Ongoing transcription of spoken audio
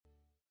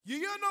You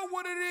know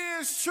what it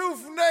is,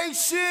 Truth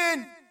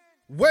Nation.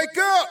 Wake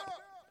up!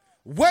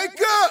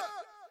 Wake up!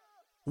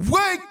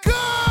 Wake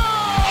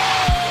up!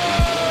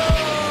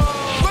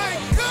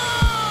 Wake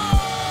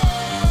up!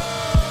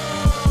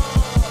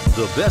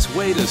 The best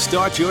way to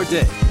start your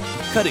day.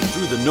 Cutting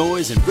through the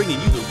noise and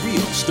bringing you the real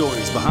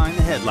stories behind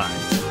the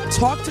headlines.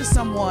 Talk to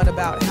someone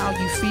about how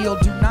you feel.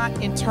 Do not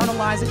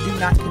internalize it. Do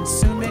not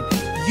consume it.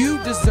 You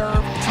deserve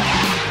to be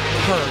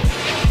heard.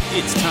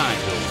 It's time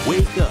to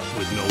wake up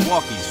with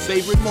Milwaukee's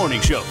favorite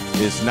morning show.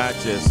 It's not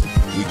just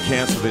we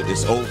canceled it,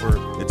 it's over,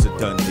 it's a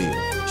done deal.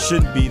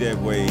 Shouldn't be that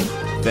way.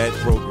 That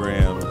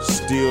program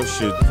still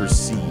should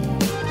proceed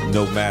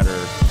no matter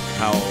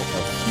how a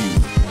few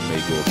may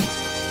go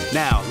against it.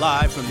 Now,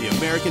 live from the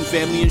American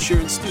Family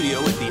Insurance Studio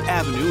at the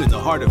Avenue in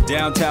the heart of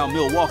downtown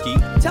Milwaukee.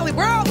 Telly,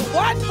 where all the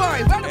watch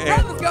parties? Where the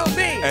brothers gonna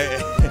be?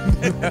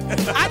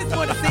 I just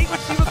want to see what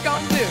she was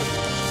gonna do.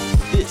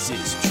 This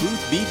is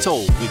Truth Be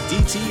Told with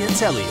DT and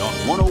Telly on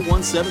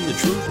 1017 The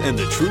Truth and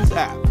The Truth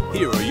app.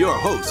 Here are your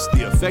hosts,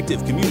 the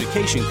effective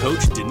communication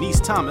coach Denise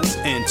Thomas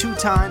and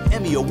two-time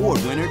Emmy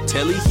Award winner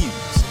Telly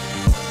Hughes.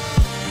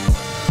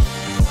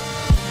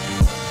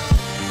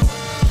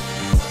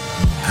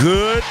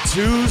 Good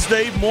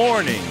Tuesday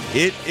morning.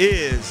 It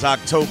is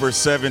October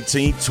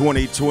 17,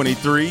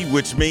 2023,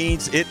 which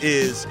means it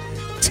is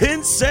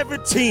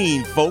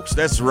 10/17, folks.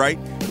 That's right.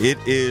 It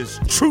is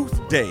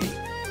Truth Day.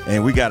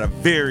 And we got a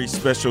very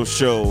special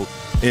show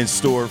in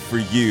store for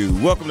you.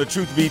 Welcome to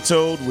Truth Be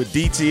Told with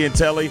DT and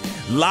Telly,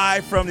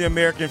 live from the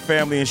American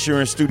Family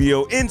Insurance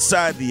Studio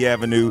inside the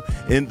Avenue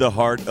in the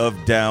heart of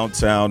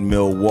downtown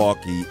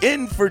Milwaukee.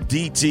 In for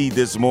DT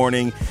this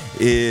morning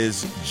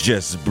is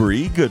Jess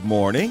Bree. Good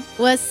morning.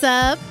 What's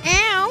up?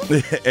 Ow.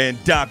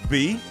 And Doc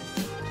B.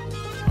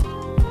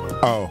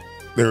 Oh,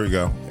 there we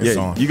go. It's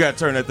on. You got to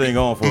turn that thing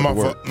on for the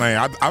work.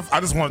 Man, I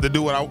just wanted to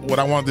do what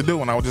I wanted to do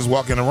when I would just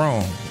walk in the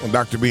room when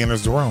Dr. B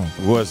enters the room.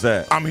 What's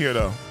that? I'm here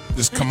though.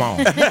 Just come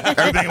on.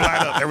 Everything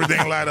light up.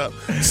 Everything light up.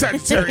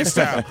 Sagittarius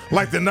style.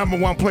 Like the number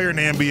one player in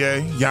the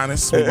NBA,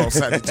 Giannis. We're both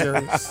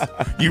Sagittarius.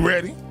 You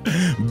ready?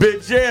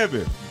 Big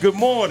Jabbin, good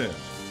morning.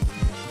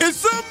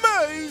 It's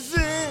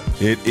amazing.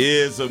 It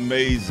is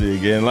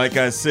amazing. And like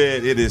I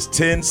said, it is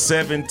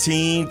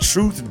 10/17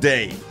 Truth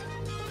Day.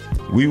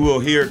 We will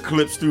hear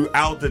clips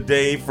throughout the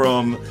day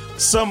from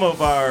some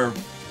of our,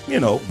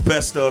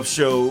 best of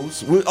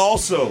shows. We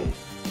also,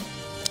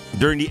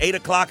 during the 8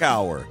 o'clock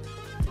hour,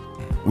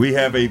 we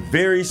have a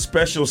very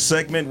special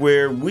segment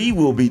where we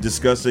will be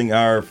discussing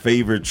our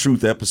favorite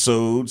truth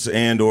episodes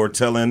and or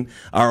telling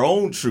our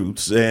own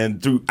truths.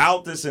 And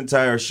throughout this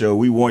entire show,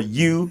 we want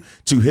you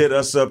to hit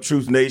us up,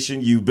 Truth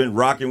Nation. You've been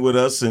rocking with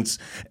us since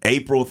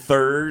April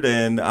 3rd,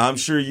 and I'm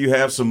sure you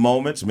have some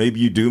moments, maybe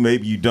you do,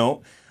 maybe you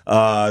don't,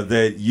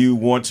 that you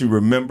want to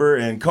remember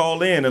and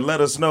call in and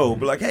let us know.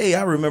 Be like, hey,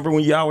 I remember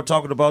when y'all were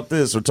talking about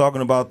this or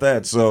talking about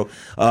that. So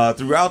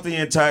throughout the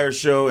entire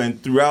show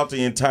and throughout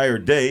the entire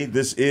day,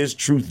 this is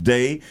Truth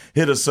Day.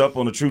 Hit us up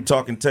on the Truth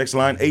Talking text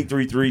line,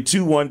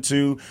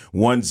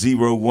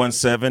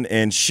 833-212-1017,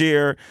 and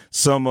share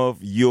some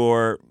of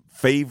your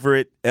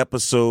favorite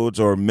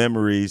episodes or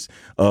memories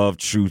of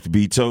Truth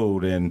Be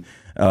Told. And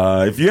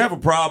if you have a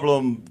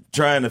problem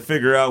trying to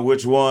figure out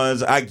which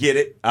ones, I get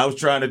it. I was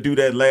trying to do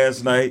that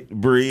last night,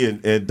 Bree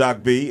and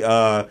Doc B.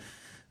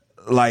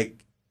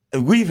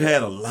 We've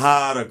had a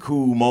lot of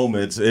cool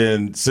moments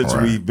since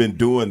we've been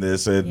doing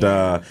this, and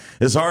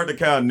it's hard to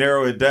kind of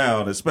narrow it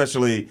down,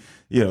 especially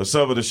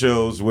some of the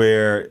shows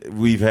where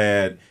we've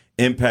had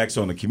impacts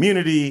on the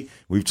community.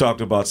 We've talked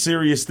about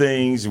serious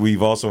things.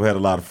 We've also had a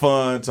lot of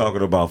fun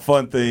talking about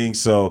fun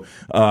things. So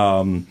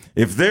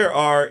if there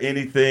are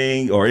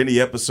anything or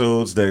any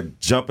episodes that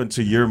jump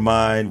into your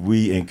mind,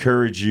 we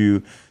encourage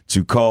you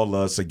to call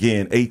us.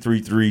 Again,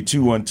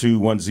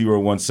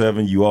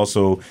 833-212-1017. You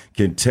also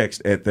can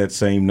text at that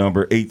same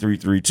number,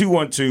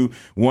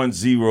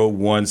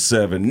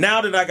 833-212-1017.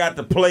 Now that I got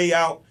the play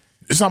out,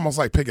 it's almost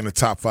like picking the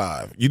top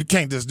five. You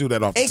can't just do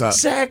that off the top.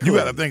 Exactly. You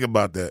got to think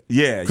about that.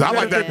 Yeah. I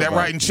like that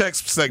writing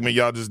checks segment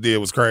y'all just did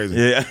was crazy.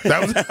 Yeah.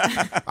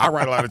 I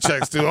write a lot of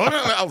checks, too.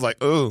 I was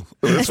like, ooh,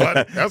 that's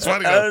funny. That's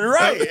funny.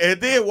 Right. And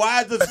then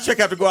why does the check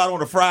have to go out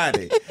on a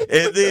Friday?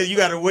 And then you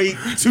got to wait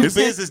 2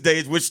 business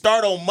days, which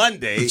start on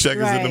Monday. The check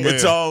is in the mail.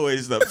 It's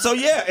always the. So,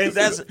 yeah, and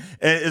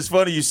it's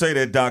funny you say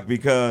that, Doc,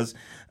 because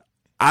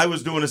I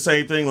was doing the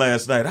same thing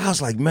last night. I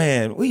was like,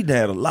 man, we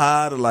had a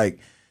lot of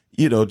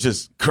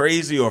just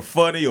crazy or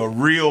funny or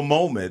real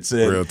moments.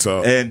 And, real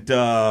tough. And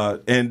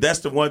that's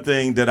the one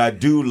thing that I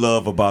do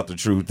love about the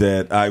truth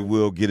that I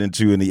will get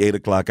into in the 8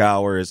 o'clock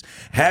hour is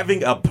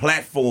having a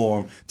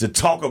platform to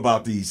talk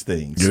about these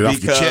things. Get it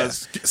off your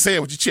chest. Say it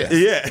with your chest.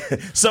 Yeah.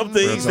 Some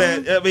things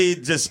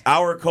just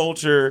our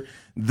culture,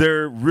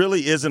 there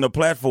really isn't a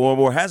platform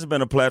or hasn't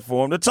been a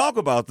platform to talk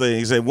about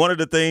things. And one of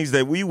the things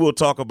that we will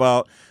talk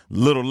about a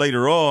little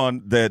later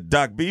on that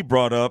Doc B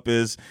brought up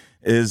is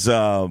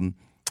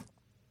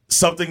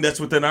something that's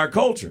within our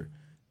culture.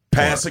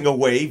 passing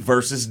away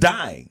versus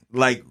dying.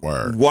 Like,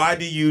 why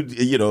do you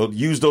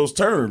use those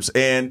terms?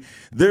 And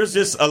there's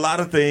just a lot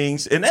of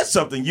things, and that's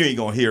something you ain't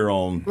gonna hear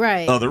on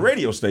other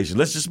radio stations.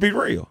 Let's just be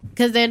real.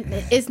 Because then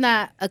it's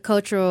not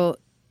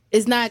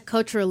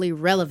culturally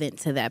relevant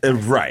to that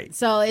person. Right.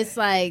 So it's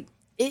like,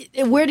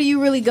 where do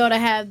you really go to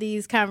have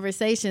these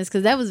conversations?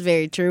 Because that was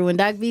very true. When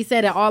Doc B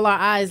said it, all our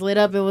eyes lit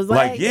up. It was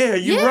like, yeah,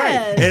 you're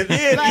right. And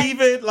then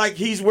even like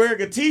he's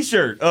wearing a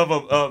T-shirt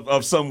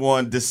of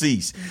someone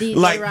deceased. DJ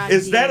like, Rock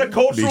is D. that a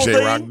cultural DJ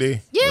thing? Rock D.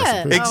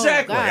 Yeah.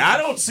 Exactly. Oh, I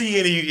don't see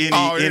any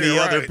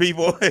other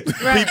people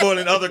people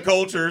in other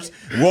cultures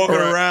walking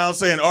around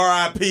saying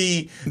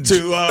R.I.P. to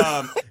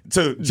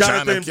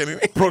Jonathan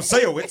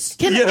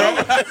Prosewicz.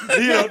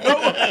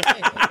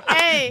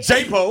 Hey.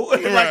 J-Po.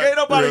 Like, ain't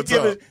nobody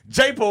giving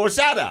J-Po a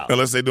shout out.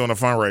 Unless they're doing a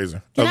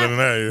fundraiser. Other than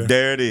that, yeah.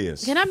 There it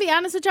is. Can I be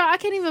honest with y'all? I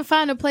can't even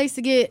find a place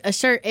to get a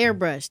shirt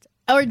airbrushed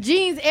or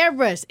jeans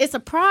airbrushed. It's a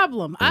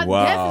problem. I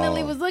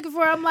definitely was looking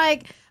for it. I'm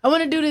like, I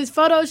want to do this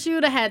photo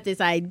shoot. I had this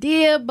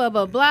idea, blah,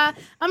 blah, blah.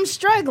 I'm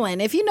struggling.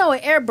 If you know an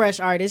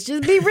airbrush artist,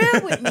 just be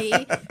real with me.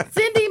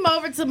 Send him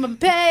over to my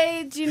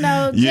page, You're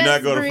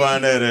not going to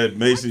find that at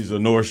Macy's or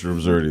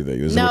Nordstrom's or anything,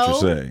 is what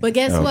you're saying. But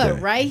guess what?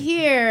 Right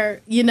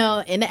here, in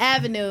the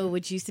Avenue,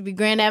 which used to be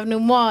Grand Avenue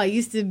Mall,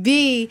 used to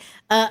be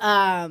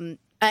an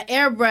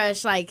airbrush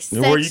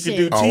section. Where you can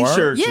do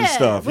T-shirts and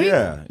stuff.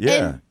 Yeah.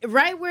 And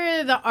right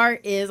where the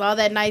art is, all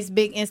that nice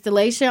big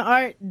installation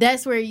art,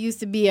 that's where it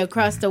used to be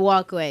across the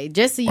walkway.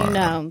 Just so you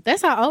know.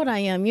 That's how old I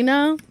am,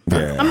 Yeah.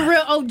 I'm a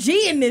real OG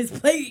in this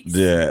place.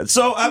 Yeah.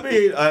 So, I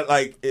mean,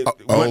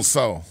 Old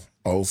soul.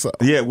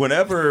 Yeah,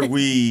 whenever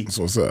we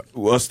what's up?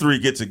 Us three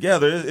get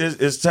together,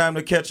 it's time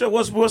to catch up.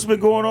 What's been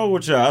going on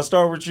with y'all? I'll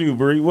start with you,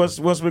 Bree. What's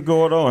been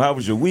going on? How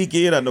was your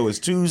weekend? I know it's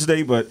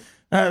Tuesday, but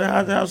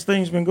how's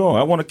things been going?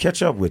 I want to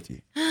catch up with you.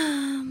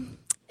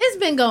 It's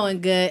been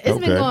going good. It's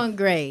been going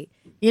great.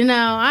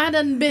 I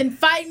done been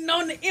fighting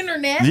on the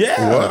internet.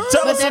 Yeah,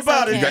 tell us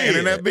about it. You got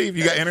internet beef?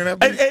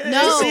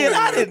 No. See,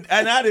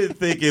 I didn't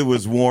think it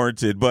was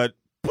warranted, but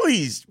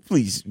please,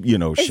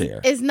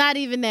 share. It's not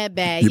even that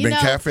bad. You been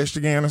catfished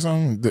again or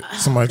something?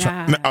 Somebody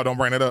don't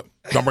bring it up.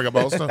 Don't bring up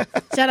old stuff.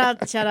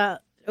 Shout out.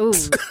 Ooh. All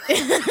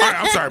right,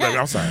 I'm sorry, baby.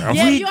 I'm sorry.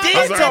 We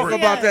did talk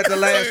about that the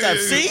last time.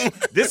 See,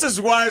 this is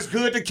why it's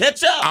good to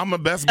catch up. I'm the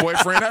best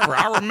boyfriend ever.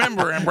 I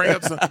remember and bring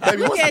up some.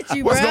 Baby,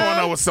 what's going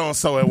on with so and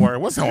so at work?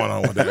 What's going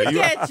on with that? Look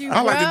at you, bro.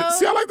 I like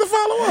to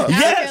follow up.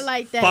 Yes.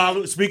 Like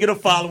that. Speaking of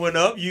following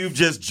up, you've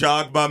just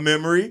jogged my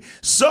memory.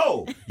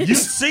 So you've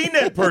seen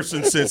that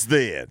person since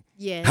then.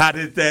 Yeah. How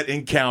did that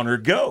encounter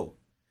go?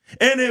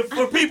 And if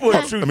for people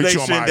in Truth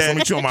Nation, can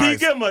you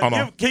give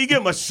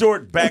them a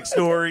short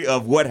backstory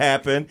of what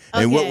happened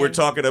and what we're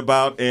talking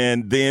about,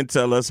 and then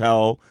tell us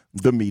how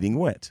the meeting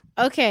went?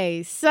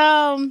 Okay,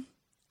 so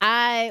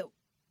I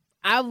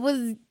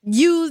was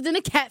used in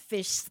a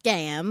catfish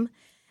scam,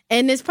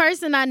 and this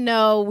person I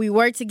know, we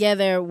work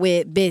together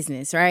with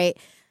business, right?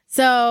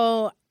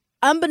 So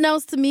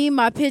unbeknownst to me,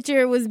 my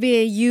picture was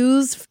being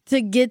used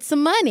to get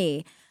some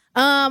money.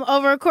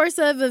 Over a course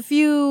of a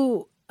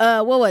few.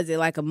 What was it,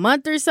 like a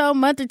month or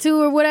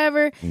two or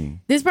whatever?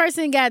 This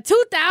person got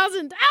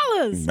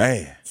 $2,000.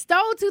 Man.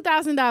 Stole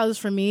 $2,000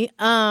 from me,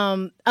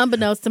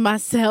 unbeknownst to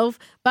myself,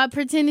 by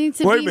pretending to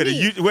be me. Wait a minute.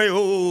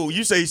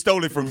 You say he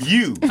stole it from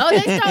you. Oh,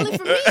 they stole it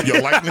from me.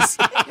 Your likeness?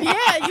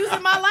 Yeah,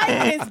 using my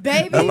likeness,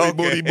 baby.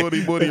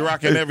 Booty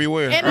rocking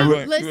everywhere.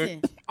 And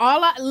listen,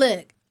 all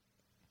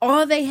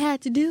they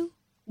had to do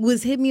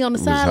was hit me on the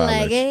side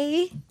like,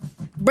 hey,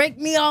 break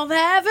me off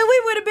half, and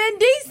we would have been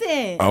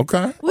decent.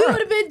 Okay. We would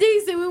have been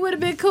decent. We would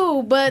have been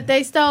cool, but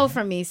they stole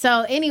from me.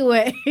 So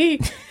anyway,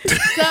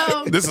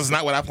 this is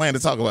not what I planned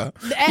to talk about.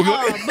 At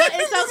all, but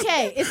it's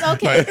okay. It's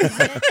okay.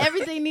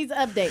 Everything needs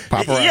an update.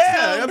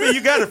 Yeah, I mean,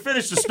 you got to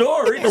finish the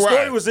story. The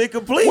story was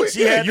incomplete. Well,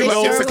 she had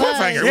it's a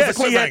cliffhanger. Yeah,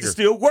 she had to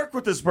still work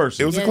with this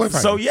person. It was a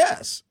cliffhanger. So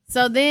yes.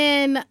 So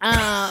then,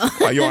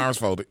 why your arms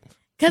folded?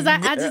 Because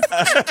I just,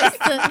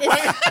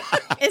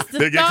 it's the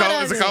Did it get thought cold?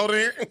 of Is it it. cold in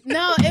here?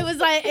 No, it was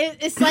like,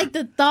 it's like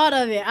the thought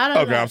of it. I don't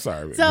know. Okay, I'm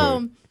sorry.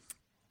 So,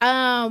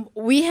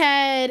 we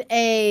had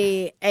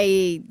a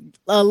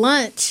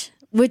lunch,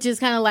 which is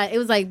kind of like, it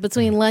was like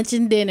between lunch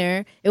and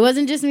dinner. It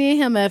wasn't just me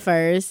and him at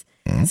first.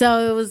 Mm-hmm.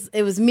 So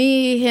it was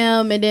me,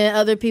 him, and then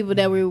other people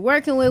that we were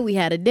working with. We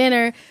had a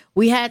dinner.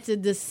 We had to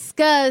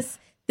discuss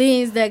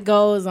things that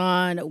goes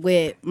on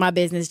with my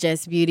business,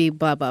 Just Beauty,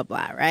 blah, blah,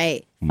 blah,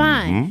 right? Mm-hmm.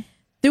 Fine.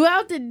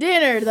 Throughout the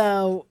dinner,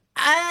 though,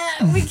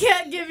 we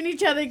kept giving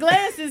each other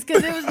glances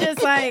because it was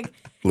just like,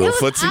 Little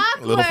footsie?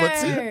 footsie? Little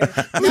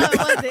footsie? No,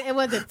 it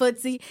wasn't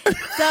footsie.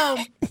 So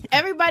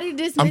everybody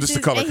dismisses. I'm just a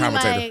color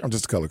commentator.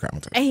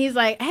 commentator. And he's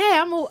like, hey,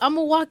 I'm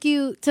gonna walk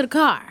you to the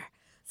car.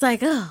 It's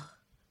like, oh,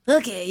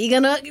 okay, you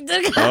gonna walk you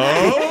to the car?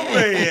 Oh,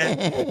 man.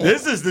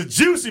 This is the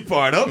juicy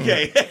part.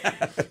 Okay.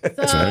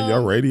 So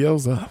your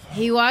radio's up.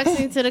 He walks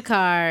into the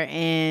car,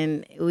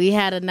 and we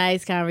had a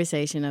nice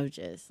conversation of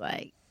just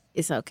like,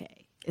 it's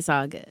okay. It's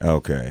all good.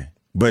 Okay.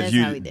 But That's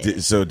how we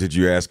did. So did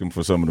you ask him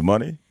for some of the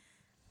money?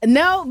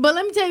 No, but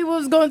let me tell you what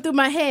was going through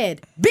my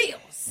head.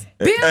 Bills.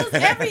 Bills,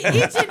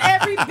 each and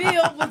every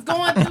bill was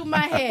going through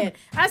my head.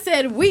 I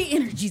said, We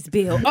Energies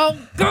bill. Oh,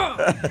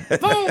 God.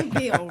 Phone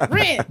bill,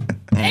 rent.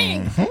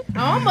 Dang.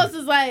 I almost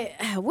was like,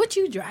 what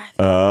you driving? You see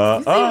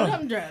what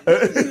I'm driving?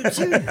 What you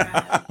driving?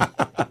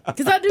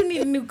 Because I do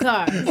need a new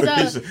car.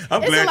 So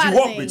I'm glad you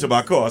walked me to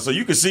my car so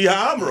you can see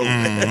how I'm rolling.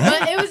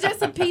 But it was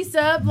just a piece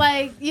up,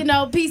 like,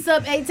 piece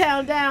up,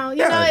 A-Town down.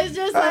 It's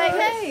just like,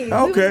 hey, we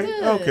was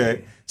good.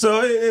 Okay.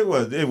 So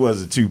it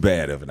wasn't too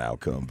bad of an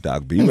outcome,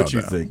 Doc B. What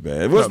you think,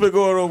 man? What's been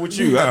going on with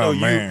you? I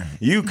know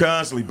you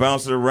constantly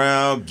bouncing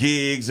around,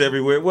 gigs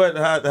everywhere.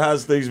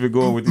 How's things been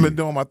going with you? Been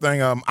doing my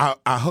thing.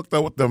 I hooked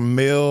up with the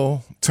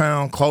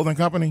Milltown Clothing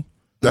Company.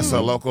 That's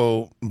a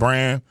local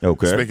brand.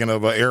 Okay. Speaking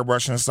of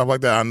airbrushing and stuff like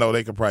that, I know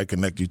they could probably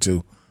connect you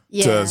to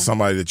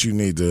somebody that you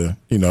need to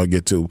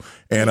get to.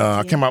 And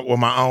I came out with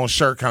my own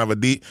shirt, kind of a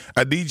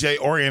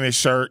DJ oriented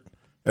shirt.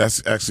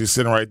 That's actually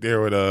sitting right there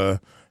with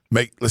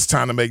it's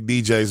time to make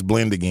DJs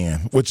blend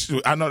again, which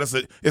I know it's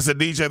a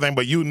DJ thing,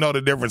 but you know the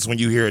difference when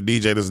you hear a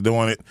DJ that's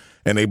doing it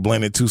and they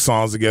blended two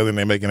songs together and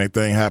they're making their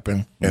thing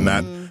happen and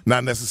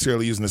not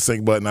necessarily using the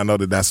sync button. I know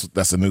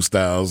that's a new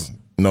styles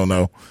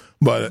no,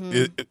 but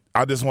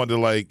I just wanted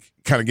to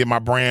kind of get my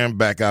brand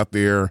back out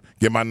there,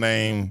 get my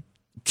name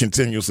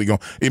continuously going.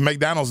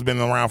 McDonald's has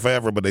been around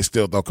forever, but they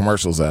still throw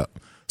commercials out,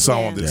 so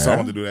I wanted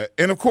to do that.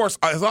 And of course,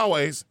 as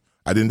always,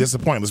 I didn't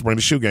disappoint. Let's bring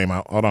the shoe game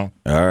out. Hold on.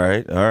 All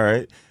right.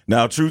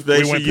 Now, Truth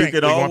Nation, you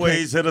can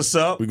always hit us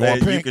up. You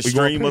can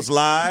stream us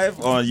live.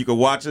 You can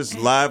watch us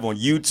live on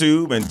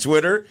YouTube and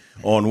Twitter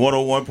on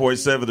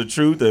 101.7 The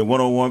Truth and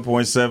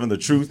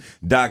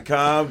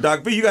 101.7thetruth.com.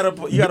 Doc B, you gotta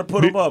put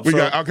them up. We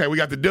got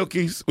the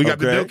Dilkies. We got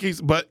the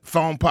Dilkies, but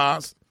foam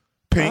pops.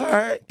 Pink,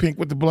 pink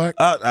with the black.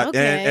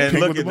 And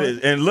look at this.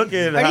 And look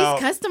at how. Are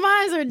these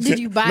customized or did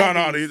you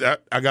buy these? I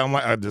got them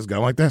I just got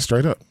them like that,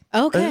 straight up.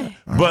 Okay.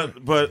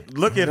 But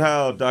look at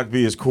how Doc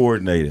B is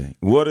coordinating.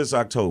 What is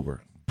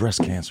October?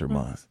 Breast Cancer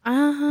Month.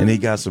 And he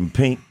got some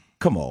pink.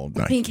 Come on,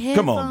 Doc. Pink headphones.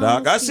 Come on,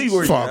 Doc. I see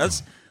where you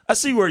at. I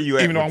see where you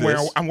at. Even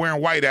though I'm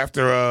wearing white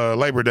after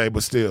Labor Day,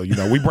 but still,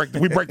 we break the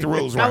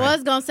rules. Right? I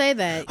was gonna say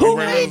that. Who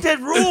made that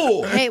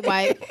rule? Hate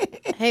white.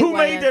 Who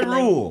made that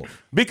rule?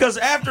 Because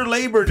after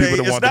Labor Day,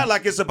 it's not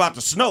like it's about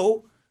to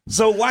snow.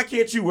 So why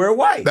can't you wear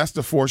white? That's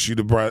to force you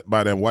to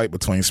buy that white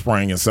between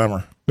spring and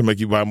summer to make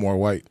you buy more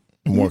white.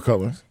 More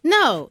colors.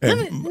 No. So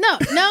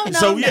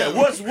yeah,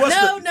 what's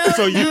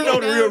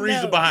the real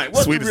reason behind?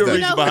 What's the real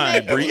reason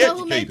behind? You know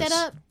who made that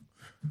up?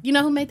 You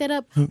know who made that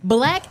up?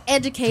 Black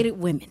educated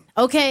women.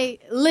 Okay,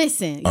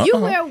 listen. You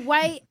wear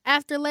white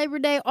after Labor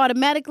Day,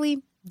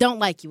 automatically don't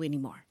like you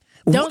anymore.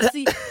 Don't like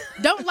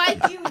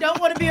you, don't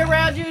want to be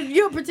around you.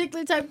 You're a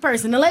particular type of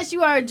person. Unless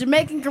you are a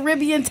Jamaican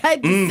Caribbean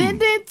type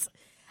descendant.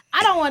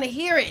 I don't want to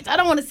hear it. I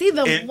don't want to see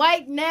them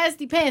white,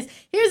 nasty pants.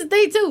 Here's the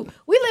thing, too.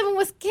 We live in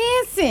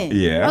Wisconsin.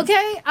 Yeah.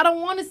 Okay? I don't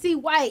want to see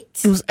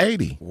white. It was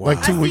 80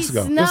 like 2 weeks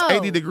ago. Snow. It was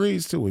 80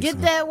 degrees 2 weeks ago.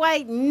 Get that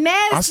white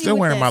nasty. I'm still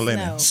wearing my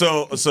linen.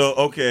 So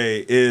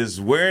okay, is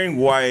wearing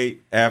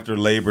white after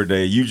Labor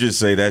Day, you just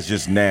say that's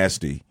just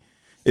nasty.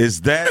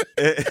 Is that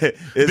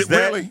is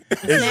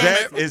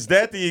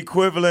that the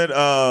equivalent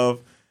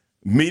of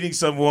meeting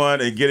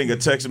someone and getting a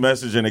text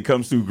message and it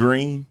comes through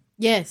green?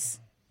 Yes.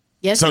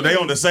 Yes. So they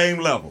on the same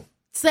level.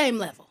 Same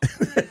level.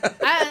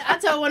 I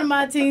told one of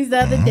my teens the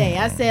other day,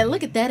 I said,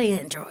 look at that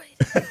Android.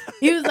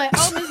 He was like,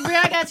 oh, Miss Bree,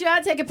 I got you.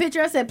 I'll take a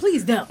picture. I said,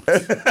 please don't.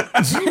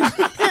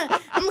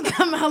 I'm going to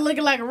come out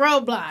looking like a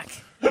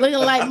Roblox, looking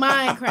like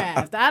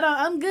Minecraft.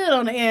 I'm good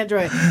on the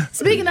Android.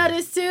 Speaking of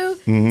this, too,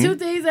 two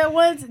things at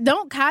once.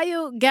 Don't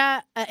Kyle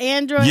got an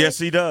Android? Yes,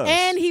 he does.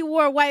 And he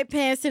wore white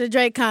pants to the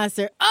Drake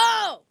concert.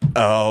 Oh,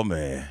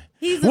 man.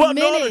 He's a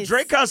menace. No, the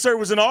Drake concert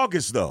was in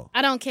August, though.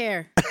 I don't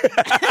care.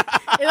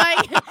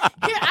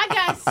 I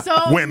got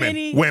so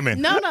many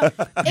women. No.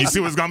 You see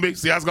what it's gonna be?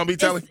 See how it's gonna be,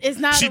 Telly? It's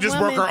not. She just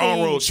broke her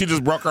own rule. She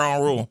just broke her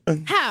own rule.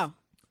 How?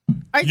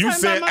 Are you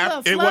said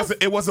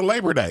it wasn't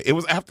Labor Day. It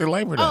was after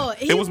Labor Day. Oh,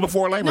 it was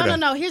before Labor Day.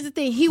 No. Here's the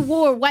thing. He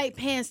wore white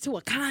pants to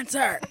a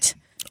concert.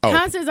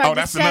 Concerts are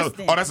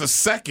disgusting. That's a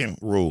second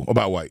rule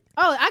about white.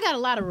 Oh, I got a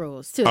lot of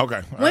rules too.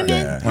 Okay.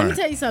 Women, let me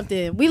tell you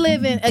something. We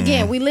live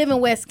in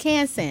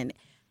Wisconsin.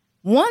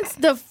 Once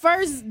the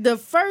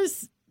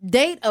first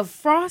date of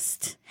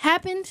frost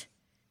happened,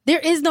 there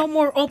is no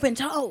more open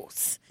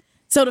toes.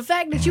 So the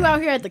fact that you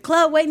out here at the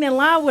club waiting in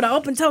line with an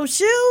open toe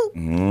shoe,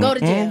 go to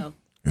jail.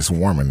 It's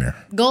warm in there.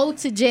 Go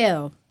to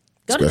jail.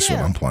 Especially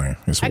when I'm playing.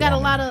 I got a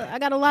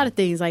lot of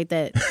things like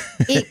that.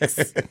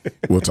 Icks.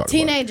 We'll talk.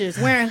 Teenagers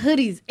wearing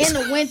hoodies in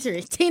the winter.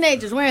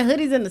 Teenagers wearing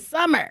hoodies in the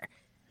summer.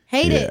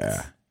 Hate it.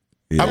 Yeah.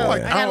 I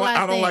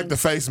don't like the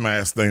face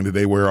mask thing that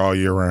they wear all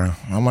year round.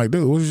 I'm like,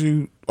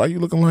 dude, why you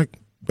looking like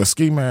a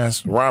ski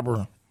mask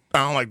robber? I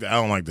don't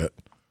like that.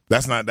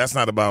 That's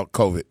not about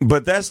COVID.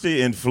 But that's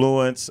the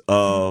influence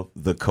of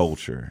the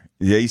culture.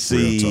 They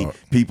see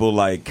people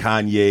like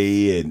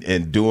Kanye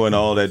and doing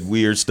all that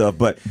weird stuff,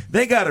 but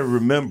they got to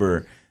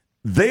remember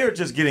they are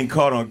just getting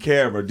caught on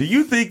camera. Do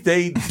you think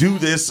they do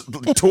this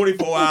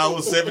 24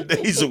 hours, 7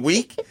 days a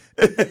week?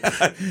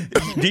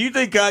 Do you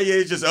think Kanye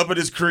is just up at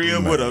his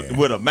crib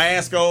with a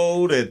mask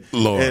on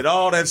and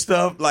all that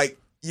stuff? Like,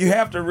 you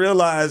have to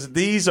realize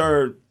these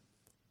are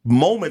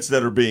moments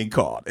that are being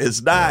caught.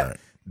 It's not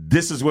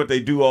this is what they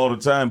do all the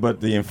time, but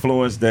the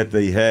influence that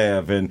they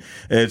have. And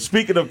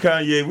speaking of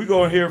Kanye, we're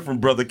going to hear from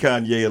Brother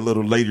Kanye a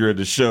little later in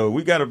the show.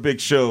 We got a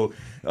big show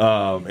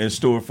in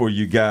store for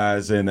you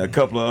guys and a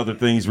couple of other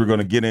things we're going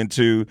to get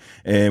into.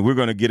 And we're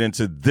going to get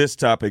into this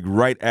topic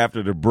right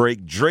after the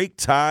break. Drake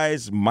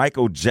ties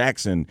Michael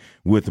Jackson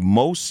with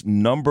most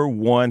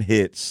 #1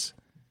 hits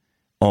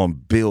on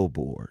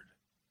Billboard.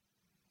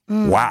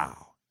 Wow.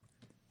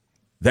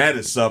 That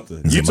is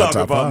something. You talk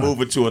about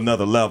moving to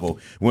another level.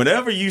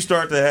 Whenever you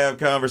start to have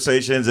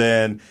conversations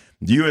and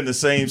you're in the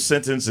same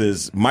sentence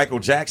as Michael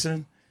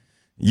Jackson,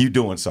 you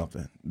doing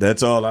something.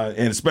 That's all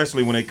and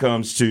especially when it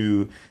comes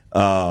to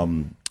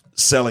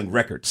selling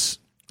records.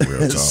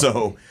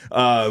 So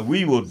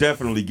we will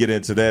definitely get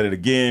into that. And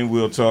again,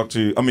 we'll hear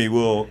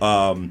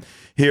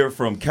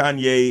from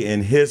Kanye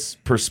and his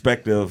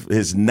perspective,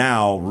 his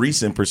now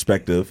recent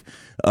perspective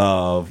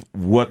of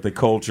what the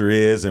culture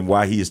is and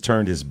why he has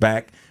turned his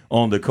back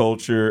on the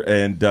culture.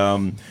 And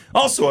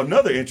also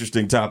another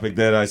interesting topic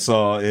that I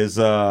saw is,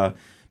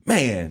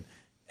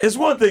 it's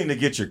one thing to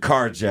get your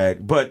car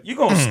jacked, but you're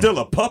going to steal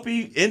a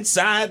puppy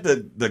inside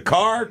the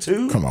car,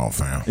 too? Come on,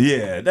 fam. Is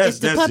Yeah,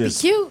 the puppy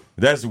just cute?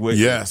 That's what.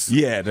 Yes.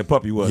 Yeah, the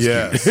puppy was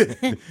yes.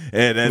 cute.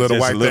 And that's little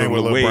just white a little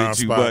thing with way brown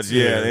too spots. much.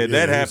 Yeah,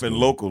 that happened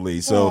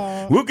locally.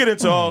 So we'll get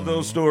into all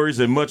those stories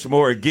and much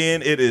more.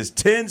 Again, it is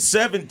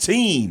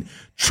 10/17,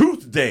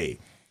 Truth Day.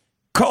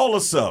 Call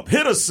us up.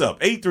 Hit us up.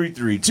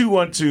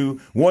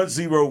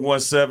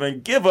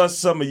 833-212-1017. Give us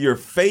some of your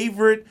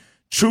favorite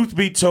Truth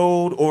Be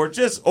Told or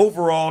just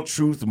overall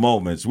truth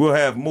moments. We'll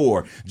have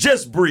more.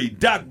 Just breathe.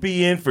 Doc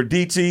B in for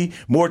DT.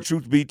 More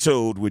Truth Be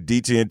Told with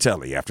DT and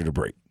Telly after the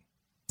break.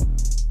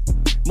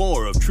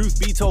 More of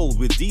Truth Be Told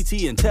with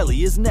DT and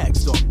Telly is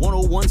next on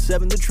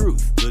 1017 The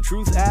Truth, The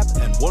Truth app,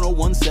 and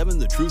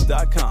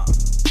 1017thetruth.com.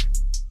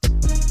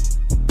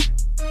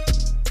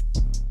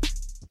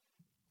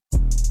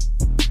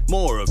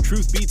 More of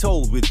Truth Be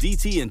Told with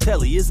DT and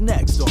Telly is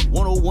next on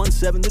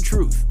 1017 The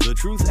Truth, The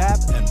Truth app,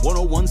 and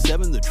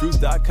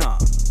 1017thetruth.com.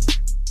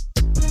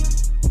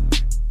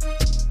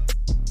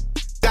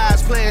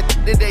 Guys playing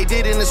that they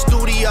did in the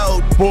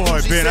studio.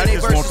 Boy, Ben, I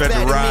just want that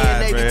to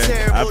ride,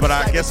 man. But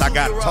I guess I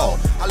got taught.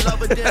 I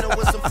love a dinner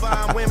with some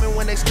fine women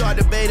when they start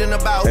debating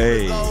about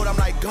who the gold. I'm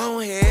like, go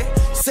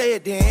ahead, say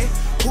it then.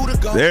 Who the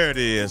gold? There it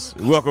is.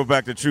 Welcome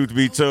back to Truth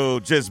Be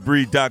Told. Just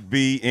breathe. Doc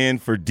B in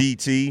for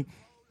DT.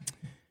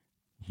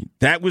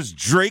 That was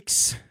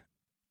Drake's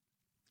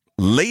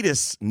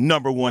latest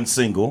 #1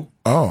 single.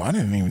 Oh, I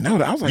didn't even know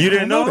that. I was like, you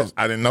didn't know this?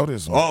 I didn't know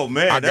this one. Oh,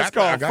 man. That's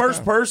called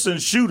First Person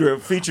Shooter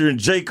featuring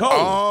J. Cole.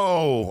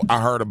 Oh, I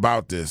heard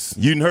about this.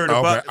 You heard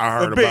about it? I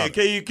heard about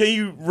it. Can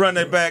you run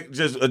that back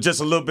just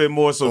a little bit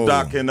more so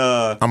Doc can...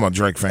 I'm a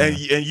Drake fan.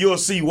 And you'll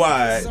see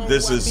why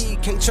this is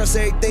Can't trust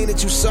everything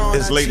that you saw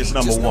his latest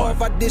 #1.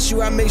 If I diss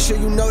you, I make sure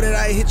you know that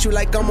I hit you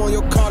like I'm on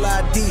your call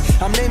ID.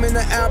 I'm naming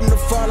the album The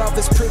Fall Off.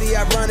 It's pretty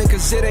ironic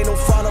because it ain't no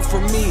follow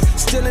for me.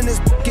 Still in this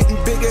getting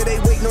bigger. They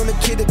waiting on the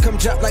kid to come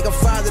drop like a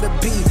father to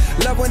be.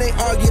 Love when they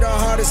argue the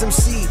hardest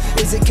MC.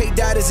 Is it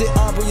K-Dot, is it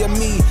Aubrey or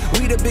me?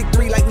 We the big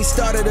three like we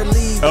started a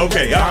league.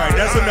 Okay, all right,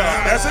 that's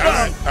enough. That's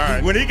enough. All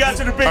right. When he got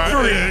to the big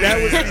three,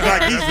 that was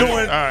like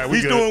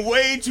he's doing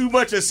way too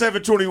much at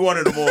 7:21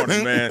 in the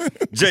morning, man.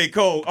 J.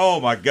 Cole,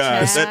 oh my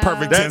God. It's that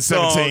perfect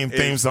 1017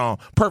 theme song.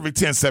 Perfect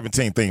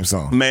 1017 theme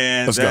song.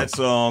 Man, that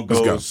song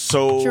goes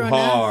so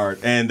hard.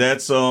 And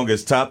that song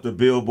has topped the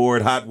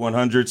Billboard Hot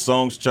 100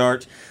 Songs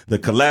chart. The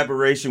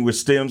collaboration, which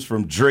stems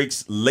from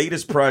Drake's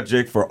latest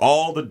project For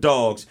All the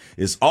Dogs,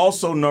 is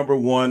also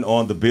 #1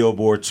 on the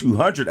Billboard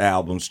 200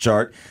 albums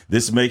chart.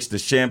 This makes the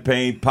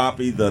Champagne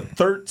Papi the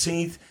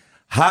 13th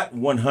Hot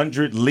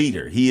 100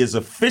 leader. He is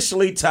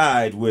officially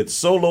tied with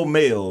Solo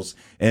Males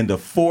and the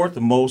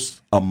 4th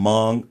most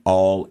among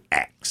all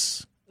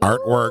acts.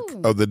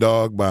 Artwork of the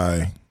dog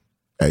by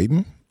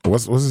Aiden.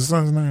 What's his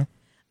son's name?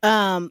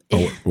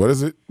 What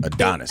is it?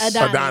 Adonis.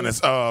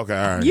 Oh, okay.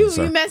 All right. You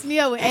messed me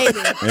up with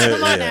Aiden.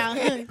 Come on now.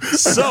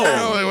 So,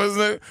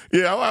 wasn't it?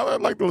 Yeah, I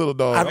like the little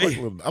dog. I like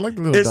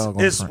the little dog.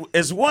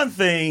 It's one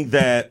thing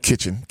that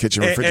kitchen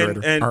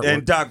refrigerator.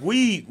 And Doc,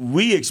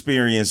 we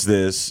experienced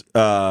this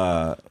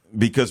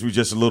because we're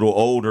just a little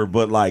older,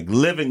 but like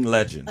living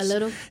legends. A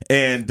little.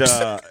 And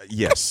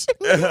yes.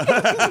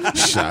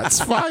 Shots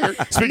fired.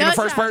 Speaking of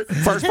first person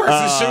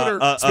shooter.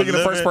 Speaking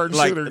of first person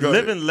shooter, go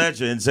living ahead.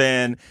 legends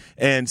and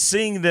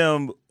seeing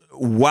them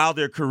while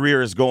their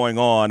career is going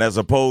on, as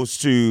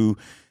opposed to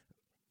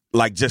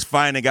like just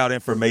finding out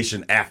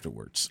information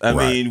afterwards. I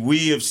mean,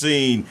 we have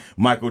seen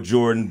Michael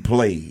Jordan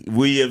play.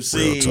 We have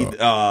seen,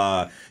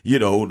 Luther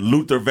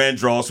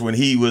Vandross when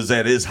he was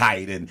at his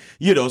height, and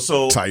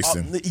so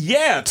Tyson.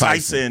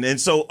 Tyson.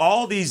 And so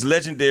all these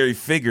legendary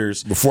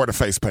figures before the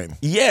face painting.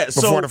 Yeah,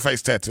 before the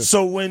face tattoo.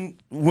 So when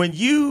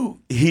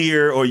you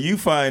hear or you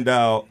find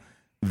out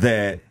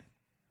that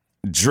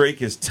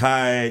Drake is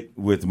tied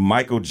with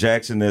Michael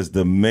Jackson as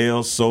the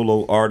male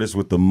solo artist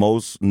with the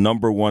most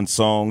 #1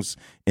 songs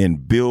in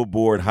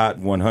Billboard Hot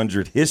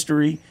 100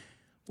 history.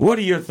 What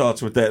are your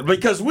thoughts with that?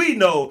 Because we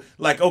know,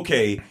 like,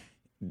 okay,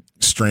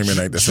 streaming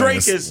ain't the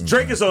same.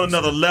 Drake is on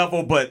another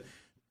level, but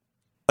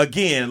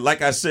again,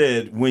 like I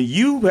said, when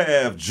you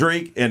have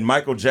Drake and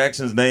Michael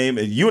Jackson's name,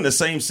 and you in the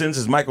same sentence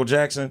as Michael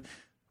Jackson,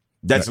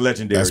 that's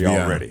legendary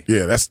already.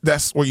 Yeah,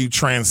 that's where you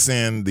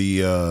transcend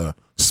the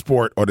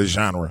sport or the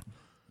genre.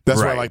 That's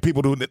why, like,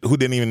 people who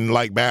didn't even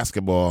like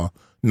basketball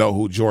know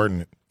who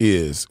Jordan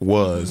is,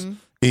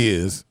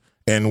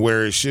 and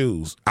wear his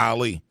shoes.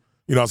 Ali,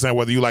 you know what I'm saying?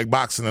 Whether you like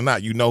boxing or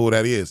not, you know who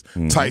that is.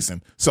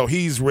 Tyson. So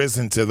he's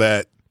risen to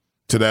that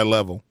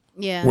level.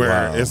 Yeah.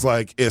 Where it's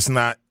like it's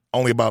not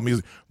only about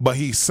music, but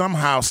he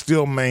somehow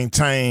still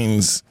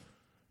maintains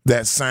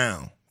that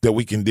sound that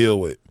we can deal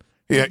with.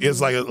 Yeah,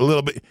 it's like a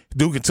little bit.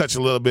 Dude can touch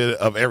a little bit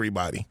of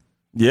everybody.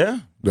 Yeah.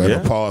 Do I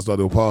pause?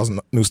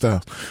 New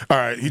styles. All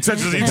right, he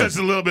touches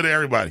a little bit of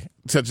everybody.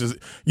 Touches,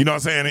 you know what I'm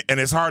saying? And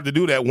it's hard to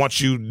do that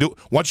once you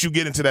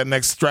get into that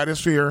next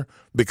stratosphere,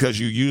 because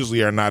you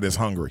usually are not as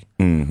hungry.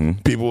 Mm-hmm.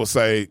 People will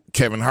say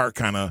Kevin Hart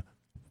kind of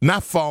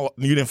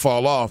you didn't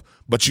fall off,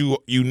 but you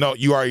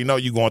already know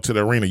you going to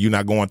the arena. You're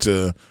not going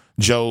to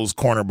Joe's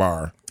Corner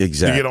Bar.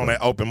 Exactly. You get on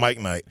that open mic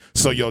night.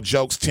 So your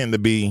jokes tend to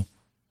be,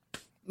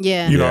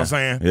 yeah. You know what I'm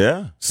saying?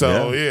 Yeah.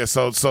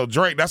 So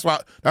Drake, that's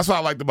what I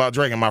liked about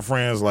Drake, and my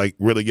friends like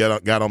really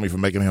got on me for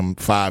making him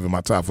 5 in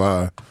my top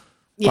 5.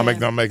 Yeah. I'm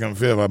making him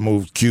 5th. I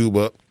moved Cube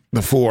up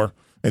to 4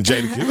 and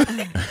Jada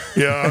Cube.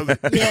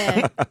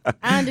 Yeah,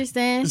 I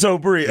understand. So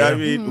Bree, I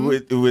mean,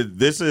 with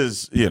this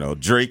is, you know,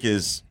 Drake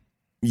is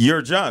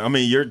your John. I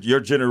mean, your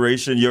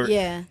generation.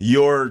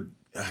 Your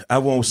I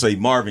won't say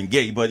Marvin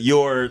Gaye, but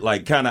you're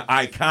like kind of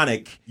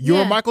iconic.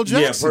 You're Michael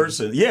Jackson.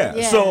 Person.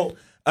 Yeah. So.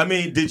 I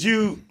mean, did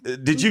you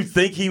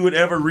think he would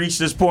ever reach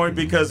this point?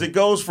 Because it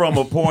goes from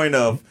a point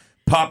of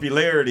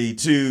popularity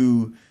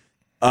to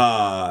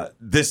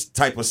this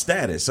type of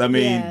status. I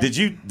mean, did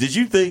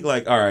you think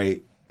like, all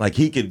right, like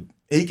he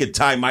could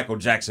tie Michael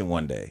Jackson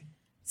one day?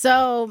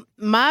 So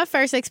my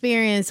first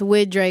experience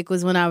with Drake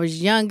was when I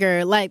was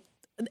younger. Like,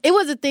 it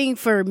was a thing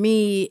for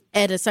me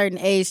at a certain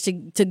age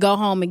to go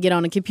home and get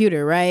on a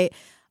computer, right?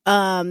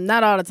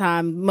 Not all the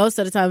time. Most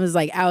of the time it's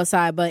like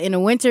outside, but in the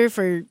winter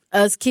for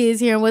us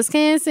kids here in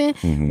Wisconsin,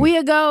 we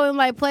would go and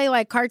like play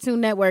like Cartoon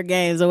Network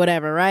games or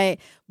whatever, right?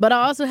 But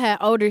I also had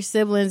older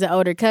siblings and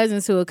older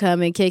cousins who would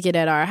come and kick it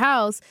at our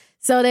house,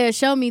 so they'd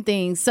show me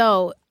things.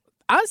 So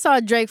I saw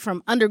Drake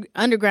from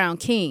Underground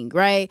King,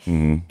 right?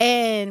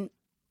 And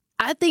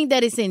I think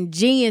that it's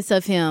ingenious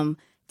of him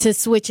to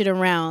switch it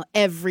around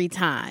every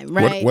time,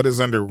 right? What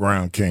is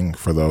Underground King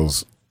for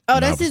those? Oh,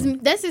 that's his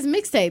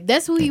mixtape.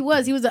 That's who he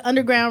was. He was an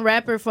underground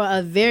rapper for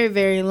a very,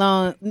 very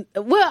long,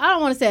 well, I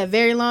don't want to say a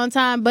very long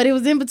time, but it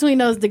was in between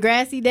those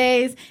Degrassi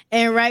days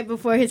and right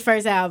before his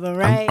first album,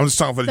 right? I'm just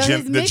talking for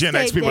the Gen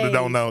X people that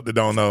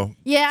don't know.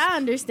 Yeah, I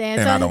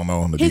understand. And so I don't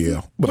know on the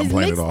DL, but I'm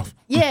playing it off.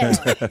 Yeah.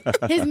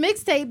 His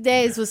mixtape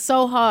days was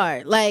so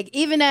hard. Like,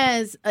 even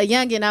as a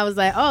youngin', I was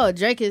like, oh,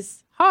 Drake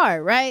is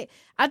hard, right?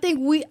 I think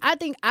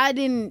I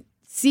didn't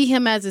see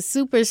him as a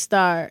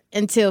superstar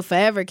until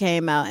Forever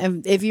came out.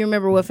 And if you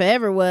remember what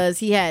Forever was,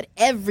 he had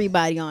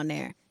everybody on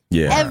there.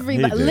 Yeah.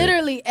 Everybody,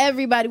 literally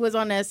everybody was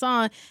on that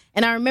song.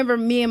 And I remember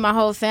me and my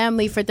whole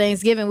family for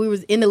Thanksgiving, we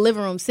was in the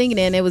living room singing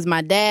it, and it was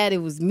my dad, it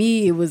was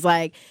me, it was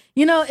like,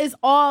 you know, it's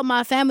all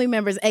my family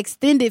members,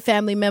 extended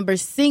family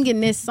members singing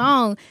this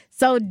song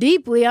so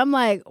deeply. I'm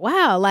like,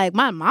 wow, like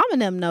my mom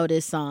and them know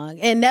this song.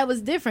 And that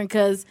was different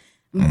because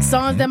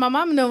songs that my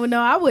mom would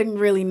know, I wouldn't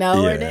really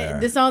know. Yeah. Or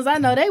the songs I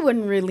know, they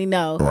wouldn't really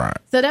know. Right.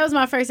 So that was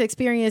my first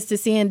experience to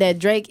seeing that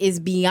Drake is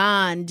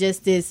beyond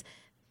just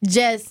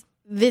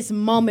this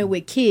moment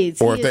with kids.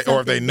 Or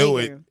if they knew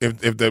it,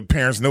 if the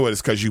parents knew it,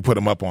 it's because you put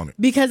them up on it.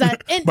 Because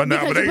they found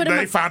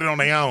it on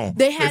their own.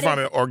 They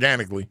found it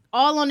organically.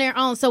 All on their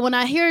own. So when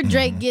I hear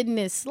Drake getting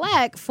this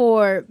slack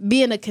for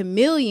being a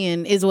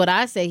chameleon, is what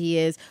I say he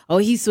is. Oh,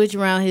 he switched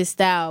around his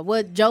style.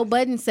 What Joe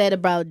Budden said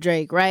about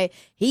Drake, right?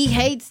 He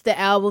hates the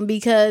album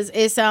because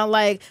it sounds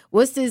like,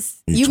 what's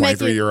this? You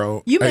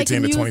 23-year-old,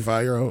 18 to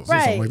 25-year-olds, right?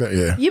 Or something like that.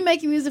 Yeah. You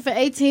making music for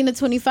 18 to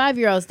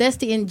 25-year-olds. That's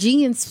the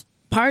ingenious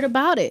part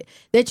about it,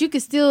 that you can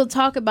still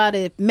talk about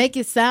it, make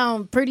it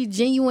sound pretty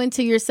genuine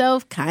to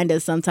yourself, kind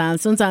of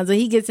sometimes. Sometimes when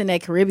he gets in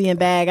that Caribbean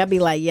bag, I'd be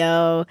like,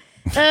 yo,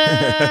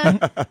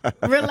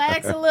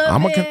 relax a little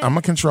bit. I'm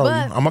a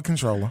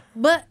controller.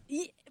 But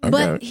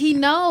he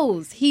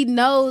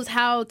knows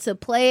how to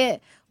play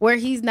it where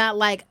he's not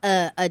like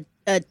a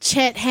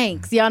Chet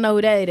Hanks. Y'all know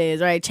who that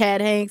is, right?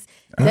 Chad Hanks.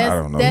 I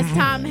don't know. That's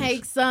Tom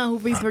Hanks' son who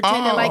be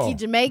pretending like he's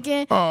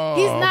Jamaican. He's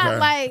not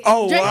like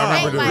Drake.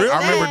 I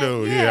remember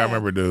dude. Yeah, I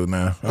remember dude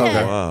now. Yeah.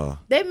 Okay. Wow.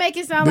 They make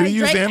it sound like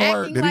Drake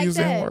acting Did he like use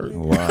the that. N-word?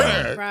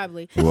 Wow.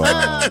 Probably.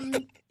 Wow.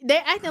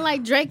 They're acting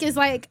like Drake is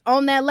like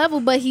on that level,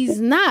 but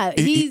he's not.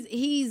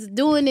 He's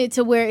doing it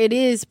to where it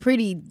is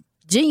pretty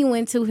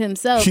genuine to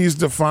himself. He's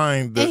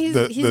defined he's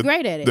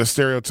great at it. The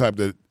stereotype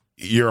that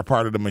you're a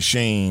part of the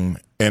machine,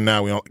 and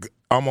now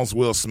almost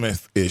Will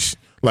Smith-ish.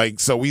 Like,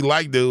 so we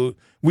like dude.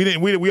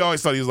 We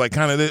always thought he was like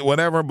kind of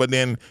whatever, but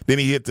then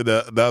he hit to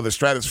the other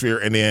stratosphere,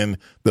 and then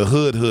the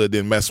hood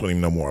didn't mess with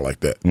him no more like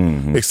that,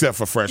 except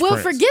for Fresh Prince.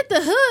 Well, forget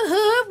the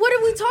hood. What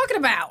are we talking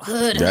about?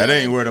 Hood. That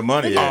ain't where the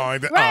money is.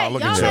 Right.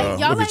 Look y'all at y'all.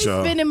 Y'all Look ain't at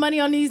y'all. spending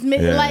money on these.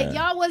 Like,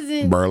 y'all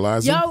wasn't.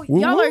 Burleism.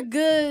 Y'all are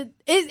good.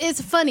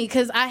 It's funny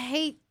because I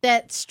hate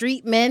that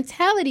street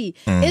mentality.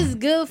 It's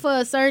good for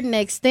a certain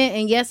extent,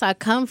 and yes, I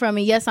come from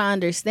it. Yes, I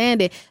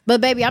understand it.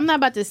 But baby, I'm not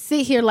about to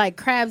sit here like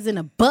crabs in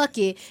a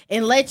bucket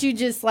and let you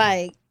just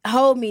like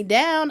hold me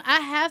down. I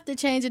have to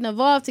change and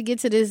evolve to get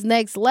to this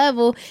next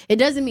level. It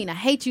doesn't mean I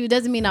hate you. It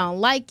doesn't mean I don't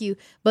like you.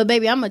 But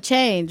baby, I'm going to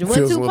change. What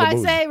Tupac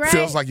say, right?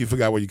 Feels like you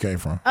forgot where you came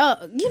from. Oh,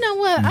 you know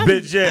what?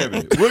 Big Jammy,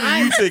 what do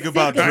you think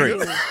about Drake?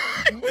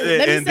 Let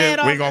me say it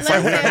We're going to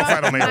fight. We're not going to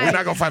fight on that. We're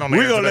not going to fight on that.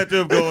 We're going to let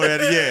them go at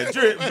it. Yeah.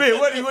 Drake, Ben,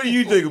 what do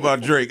you think about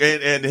Drake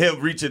and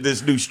him reaching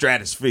this new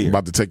stratosphere?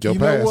 About to take your You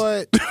pass. know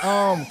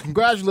what?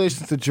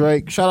 Congratulations to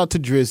Drake. Shout out to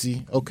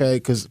Drizzy, okay?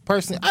 Because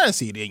personally, I didn't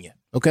see it in you.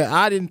 Okay,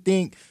 I didn't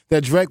think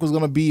that Drake was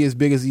going to be as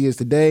big as he is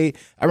today.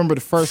 I remember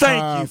the first time.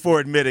 Thank you for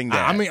admitting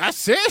that. I mean,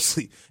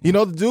 seriously. You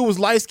know, the dude was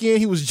light-skinned.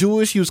 He was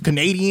Jewish. He was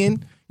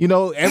Canadian. You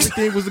know,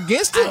 everything was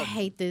against him. I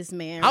hate this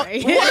man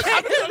right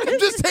I'm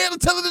just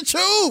telling the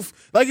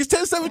truth. Like, it's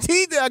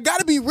 10/17 there. I got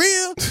to be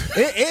real.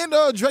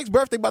 And Drake's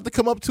birthday about to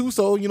come up, too.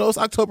 So, you know, it's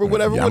October,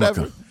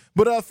 whatever.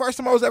 But first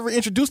time I was ever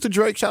introduced to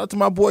Drake, shout out to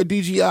my boy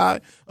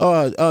DGI,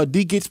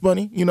 D Gets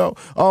Money, you know.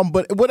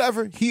 But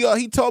whatever,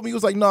 he told me, he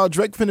was like, no,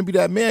 Drake finna be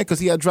that man because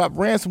he had dropped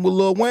Ransom with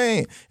Lil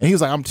Wayne. And he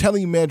was like, I'm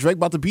telling you, man, Drake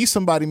about to be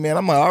somebody, man.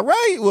 I'm like, all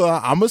right,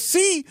 well, I'm going to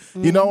see,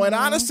 you know. And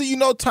honestly, you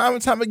know, time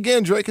and time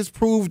again, Drake has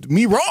proved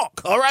me wrong,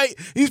 all right?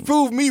 He's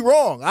proved me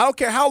wrong. I don't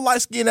care how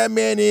light-skinned that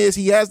man is.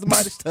 He has the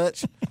Midas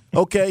touch,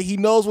 okay? He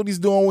knows what he's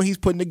doing when he's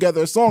putting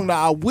together a song.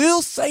 Now, I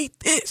will say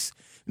this.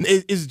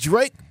 Is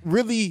Drake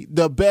really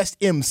the best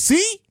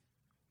MC,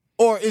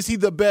 or is he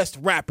the best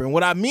rapper? And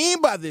what I mean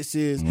by this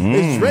is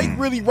Drake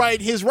really write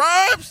his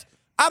rhymes?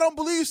 I don't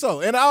believe so.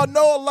 And I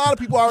know a lot of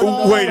people already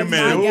know. Wait a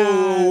minute.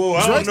 Whoa.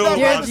 I don't know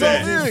about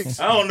that.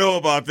 I don't know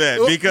about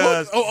that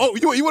because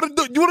you want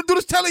to do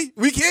this, Telly?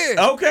 We can.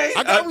 Okay.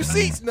 I got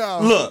receipts now.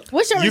 Look.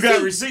 What's your receipt? You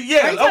got receipt?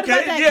 Yeah.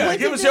 Okay. Yeah.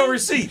 Give us your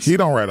receipts. He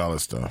don't write all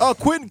this stuff.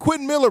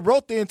 Quentin Miller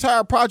wrote the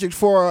entire project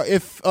for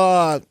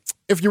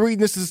if you're reading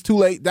this, is too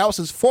late. That was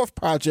his fourth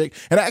project,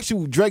 and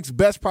actually Drake's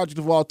best project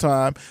of all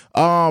time.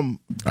 I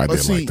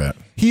did like that.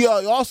 He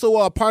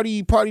also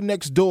Party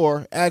Next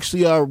Door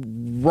actually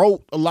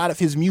wrote a lot of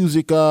his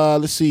music.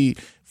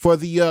 For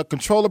the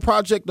Controller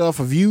project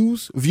for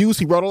Views,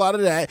 he wrote a lot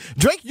of that.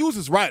 Drake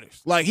uses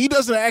writers. Like, he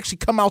doesn't actually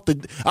come out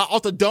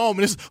the dome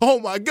and it's, oh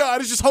my God,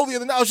 it's just holier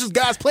than thou. It's just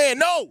guys playing.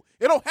 No,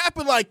 it don't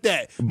happen like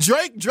that.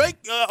 Drake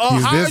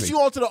hires you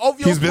onto the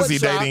OVO. He's busy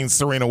dating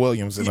Serena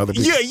Williams and other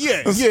people.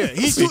 Yeah.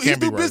 He's too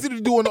busy to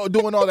doing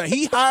all that.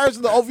 He hires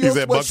the OVO. He's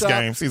at Bucks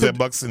games. He's at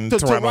Bucks in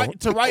Toronto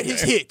to write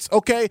his hits.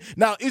 Okay,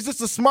 now is this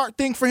a smart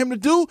thing for him to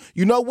do?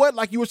 You know what?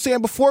 Like you were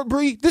saying before,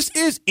 Bree, this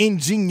is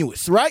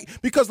ingenious, right?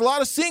 Because a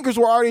lot of singers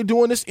were already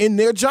doing this in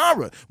their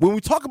genre. When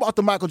we talk about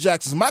the Michael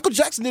Jacksons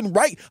didn't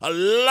write a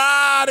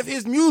lot of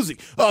his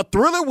music.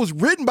 Thriller was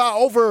written by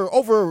over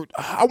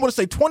I want to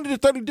say 20 to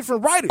 30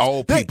 different writers.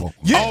 Old people,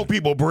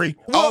 Bree.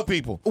 Old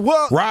people.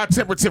 Well, Rod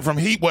Temperton from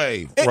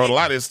Heatwave wrote a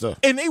lot of this stuff.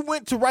 And they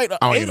went to write. I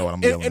don't even know what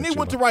I'm doing. And they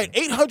went to write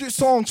 800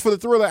 songs for the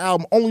Thriller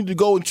album, only to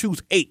go and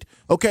choose 8.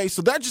 Okay,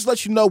 so that just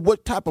lets you know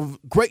what type of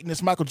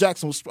greatness Michael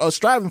Jackson was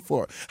striving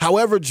for.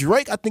 However,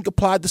 Drake, I think,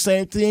 applied the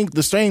same thing,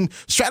 the same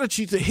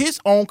strategy to his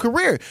own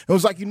career. It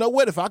was like, you know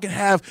what? If I can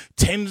have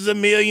tens of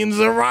millions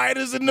of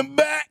writers in the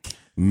back.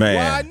 Man.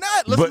 Why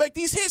not? Let's make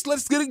these hits.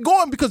 Let's get it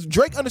going because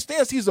Drake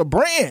understands he's a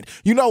brand.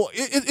 You know,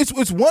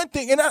 it's one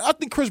thing, and I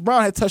think Chris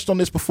Brown had touched on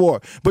this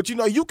before, but you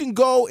know, you can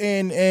go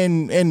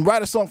and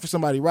write a song for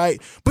somebody,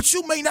 right? But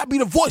you may not be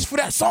the voice for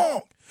that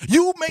song.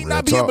 You may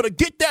not be able to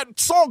get that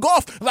song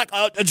off like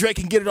a Drake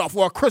can get it off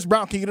or a Chris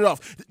Brown can get it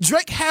off.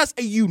 Drake has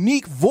a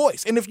unique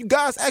voice. And if you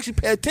guys actually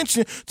pay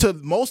attention to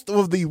most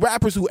of the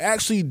rappers who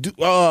actually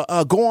go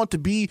on to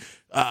be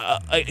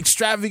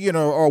extravagant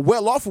or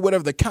well off or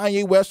whatever, the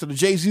Kanye West or the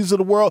Jay-Z's of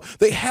the world,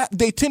 they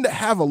tend to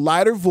have a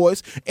lighter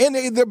voice and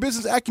their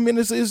business acumen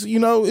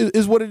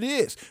is what it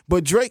is.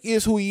 But Drake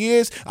is who he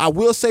is. I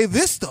will say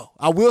this though.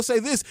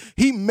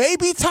 He may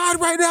be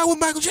tied right now with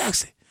Michael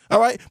Jackson. All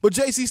right, but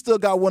Jay-Z still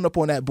got one up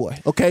on that boy.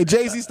 Okay,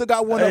 Jay-Z still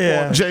got one up on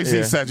him.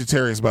 Jay-Z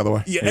Sagittarius, by the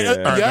way.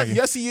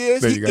 Yes, he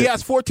is. He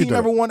has 14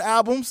 number one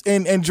albums,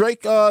 and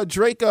Drake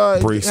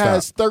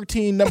has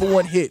 13 number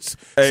one hits.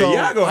 Hey,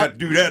 y'all gonna have to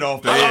do that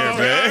off the air,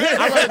 man.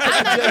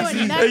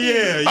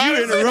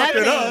 You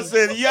interrupted us,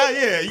 and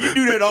you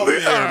do that off the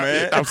air,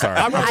 man. I'm sorry.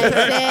 I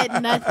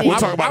said nothing. We'll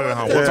talk about it at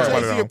home. We'll talk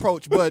about it at home.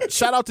 Approach, but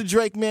shout out to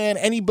Drake, man.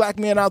 Any black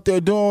man out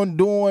there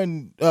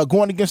going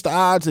against the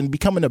odds and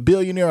becoming a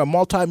billionaire, a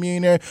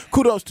multimillionaire.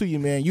 Kudos to you,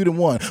 man. You the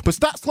one. But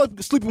stop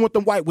sleeping with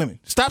them white women.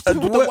 Stop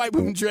sleeping with them white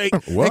women, Drake.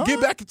 And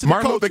get back into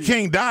Martin the Luther culture.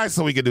 King died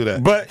so we could do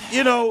that. But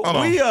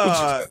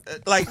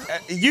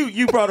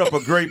you brought up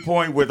a great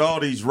point with all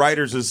these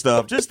writers and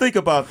stuff. Just think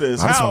about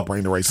this. I just want to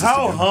bring the racists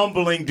How together.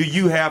 humbling do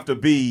you have to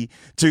be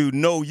to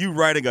know you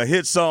writing a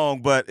hit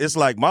song, but it's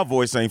like my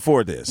voice ain't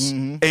for this,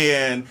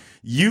 and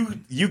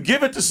you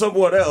give it to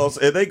someone else,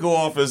 and they go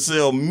off and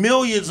sell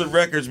millions of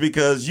records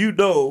because you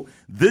know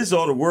these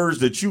are the words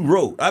that you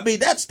wrote. I mean,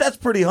 that's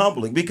pretty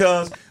humbling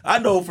because I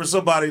know for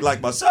somebody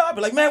like myself, I'd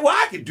be like, man, well,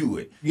 I could do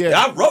it. Yeah.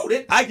 I wrote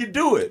it. I could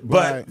do it.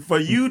 But Right. for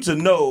you to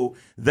know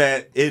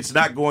that it's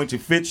not going to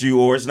fit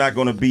you or it's not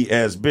going to be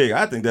as big,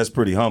 I think that's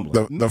pretty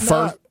humbling.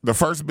 The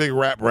first big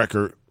rap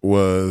record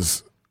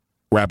was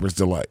Rapper's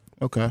Delight.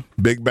 Okay.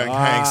 Big Bang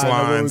Hank's I know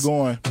where we're lines.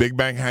 going. Big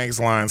Bang Hank's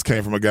lines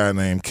came from a guy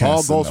named All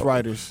Casanova.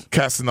 ghostwriters.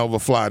 Casanova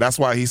Fly. That's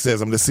why he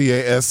says I'm the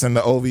CAS and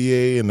the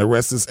OVA and the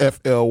rest is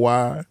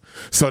FLY.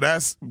 So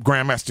that's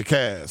Grandmaster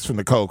Caz from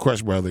the Cold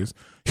Crush Brothers,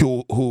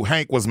 who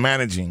Hank was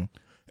managing,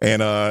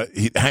 and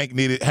Hank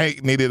needed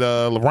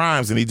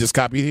rhymes, and he just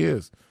copied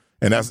his,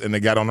 and they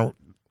got on the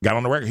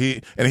record.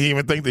 He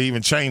even think they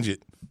even change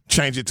it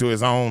to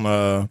his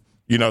own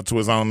to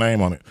his own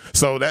name on it.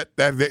 So that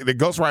the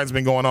ghostwriting's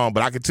been going on,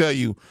 but I could tell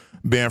you,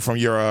 Ben, from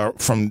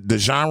the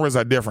genres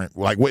are different.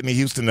 Like Whitney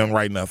Houston doesn't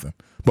write nothing,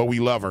 but we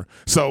love her.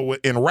 So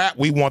in rap,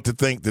 we want to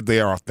think that they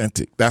are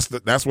authentic. That's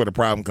where the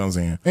problem comes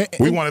in.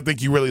 We want to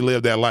think you really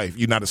live that life.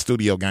 You're not a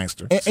studio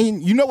gangster.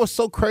 And you know what's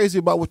so crazy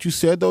about what you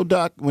said, though,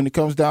 Doc, when it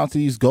comes down to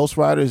these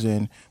ghostwriters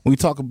and when we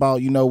talk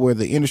about, where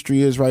the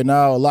industry is right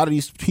now, a lot of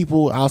these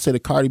people, I'll say the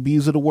Cardi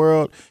B's of the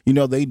world,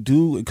 they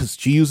do, because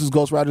she uses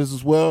ghostwriters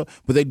as well,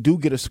 but they do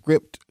get a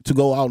script to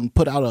go out and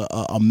put out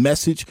a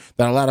message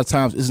that a lot of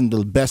times isn't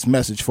the best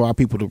message for our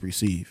people to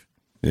receive.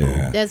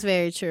 Yeah. That's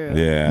very true.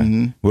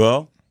 Yeah.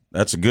 Well,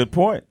 that's a good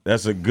point. And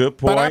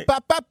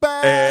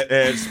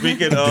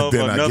speaking of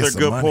Then I another get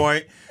some good money.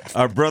 point,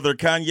 our brother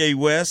Kanye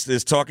West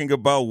is talking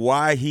about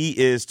why he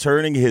is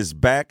turning his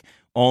back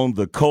on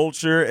the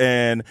culture.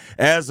 And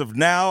as of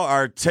now,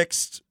 our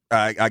text,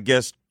 I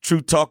guess,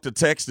 True Talk to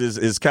Text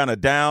is kind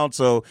of down.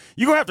 So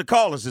you're going to have to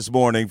call us this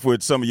morning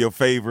with some of your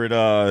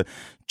favorite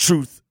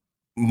truth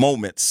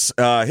moments.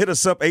 Hit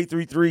us up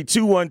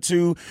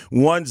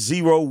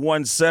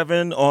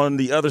 833-212-1017. On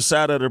the other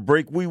side of the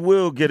break, we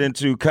will get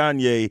into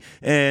Kanye,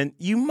 and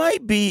you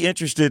might be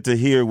interested to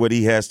hear what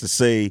he has to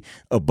say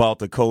about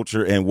the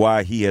culture and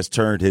why he has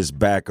turned his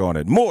back on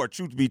it. More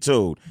Truth Be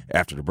Told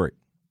after the break.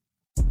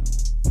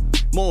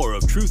 More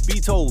of Truth Be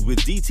Told with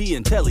DT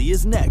and Telly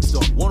is next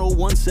on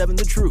 1017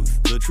 The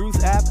Truth, The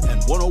Truth app,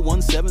 and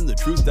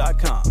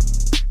 1017thetruth.com.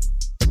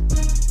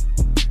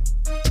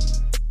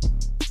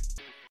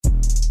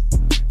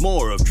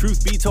 More of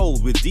Truth Be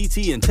Told with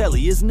DT and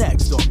Telly is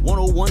next on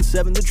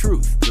 1017 The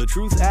Truth, The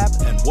Truth app,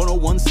 and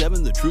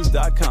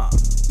 1017thetruth.com.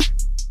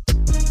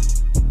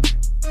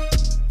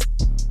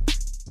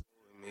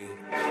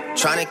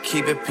 Trying to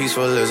keep it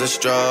peaceful is a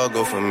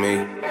struggle for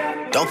me.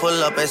 Don't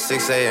pull up at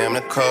 6 a.m.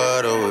 to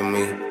cuddle with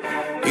me.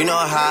 You know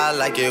how I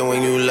like it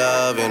when you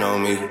loving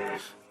on me.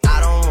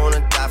 I don't wanna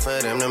die for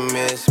them to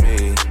miss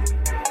me.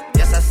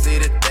 Yes, I see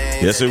the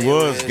thing. Yes, it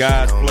was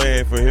God's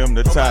plan for him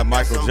to tie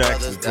Michael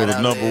Jackson for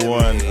the number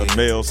one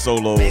male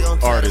solo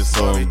artist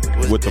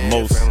with the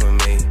most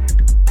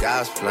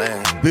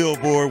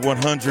Billboard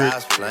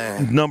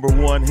 100 number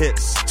one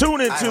hits. Tune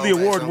into the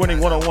award-winning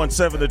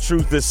 1017 The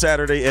Truth this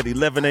Saturday at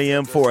 11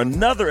 a.m. for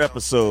another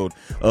episode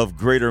of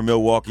Greater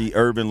Milwaukee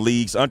Urban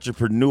League's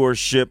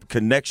Entrepreneurship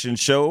Connection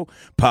Show,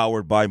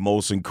 powered by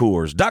Molson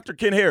Coors. Dr.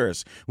 Ken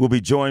Harris will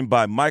be joined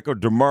by Michael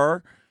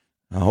DeMar.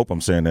 I hope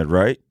I'm saying that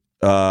right.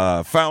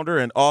 Founder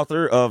and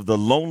author of The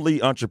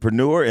Lonely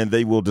Entrepreneur, and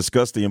they will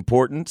discuss the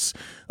importance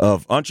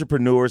of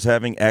entrepreneurs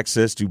having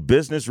access to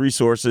business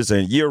resources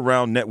and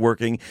year-round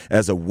networking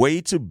as a way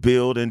to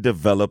build and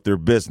develop their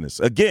business.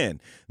 Again,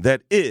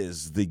 that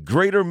is the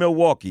Greater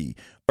Milwaukee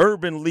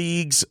Urban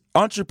League's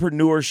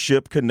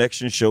Entrepreneurship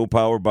Connection Show,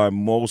 powered by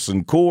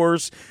Molson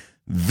Coors,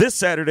 this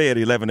Saturday at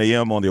 11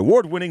 a.m. on the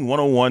award-winning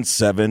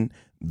 1017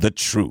 The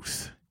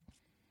Truth.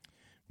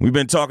 We've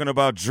been talking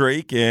about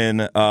Drake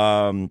and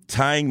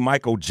tying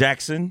Michael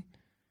Jackson,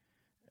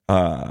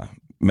 for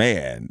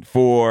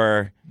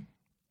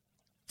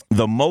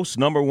the most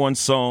number one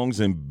songs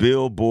in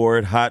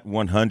Billboard Hot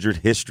 100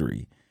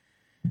 history.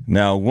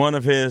 Now, one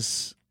of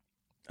his,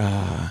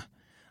 I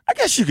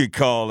guess you could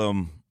call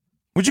him,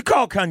 would you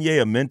call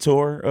Kanye a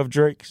mentor of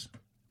Drake's?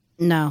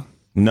 No.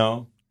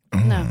 No?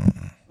 No.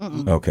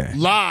 Okay.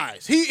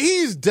 Lies.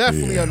 He's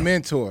definitely a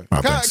mentor.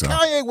 I think so.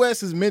 Kanye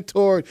West has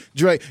mentored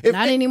Drake.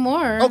 Not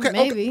anymore.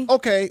 Maybe.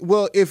 Okay.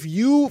 Well, if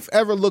you've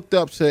ever looked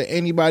up to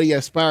anybody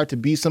aspired to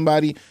be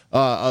somebody,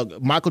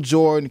 Michael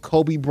Jordan,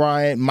 Kobe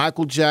Bryant,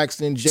 Michael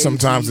Jackson, Jay-Z.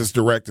 Sometimes it's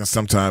direct and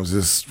sometimes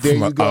it's There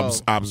from you go.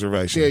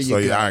 observation. There you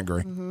So go. yeah, I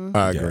agree.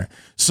 I agree.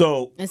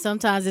 So And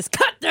sometimes it's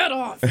cut that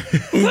off. Put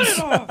it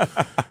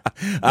off.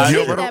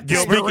 Gilbert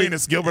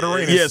Arenas.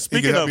 yeah, He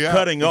speaking can of help you out.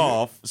 cutting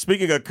off,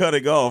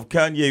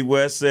 Kanye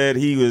West said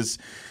he was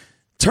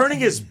turning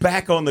his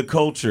back on the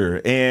culture.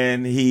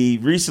 And he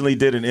recently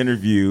did an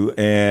interview,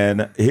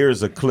 and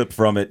here's a clip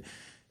from it.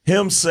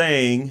 Him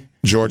saying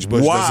George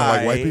Bush doesn't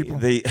like white people?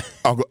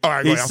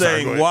 He's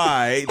saying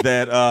why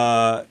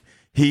that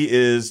he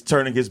is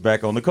turning his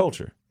back on the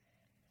culture.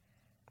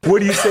 What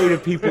do you say to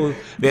people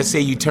that say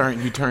you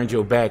turned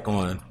your back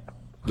on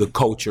the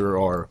culture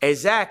or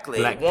exactly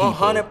black people?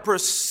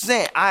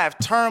 100%. I have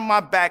turned my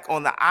back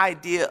on the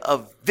idea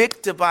of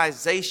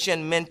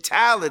victimization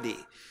mentality.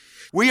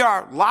 We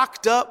are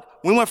locked up.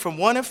 We went from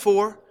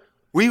 1-4.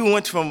 We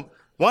went from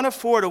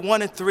 1-4 to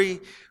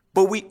 1-3,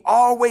 but we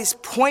always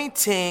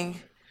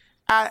pointing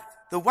at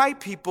the white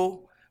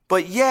people,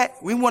 but yet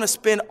we want to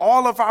spend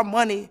all of our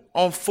money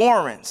on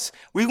foreigns.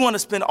 We want to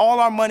spend all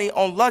our money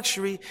on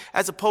luxury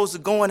as opposed to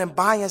going and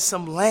buying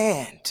some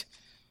land.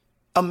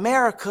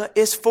 America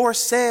is for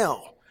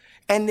sale,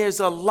 and there's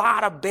a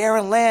lot of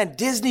barren land.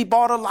 Disney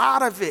bought a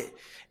lot of it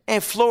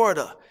in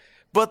Florida,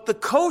 but the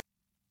coach.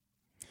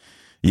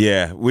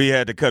 Yeah, we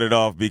had to cut it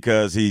off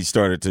because he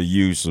started to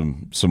use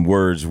some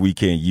words we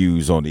can't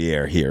use on the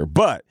air here.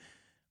 But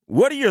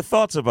what are your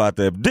thoughts about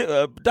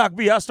that? Doc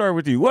B, I'll start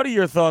with you. What are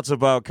your thoughts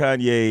about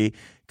Kanye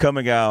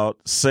coming out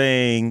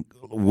saying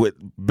with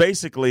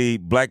basically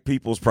black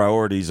people's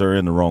priorities are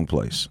in the wrong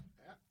place?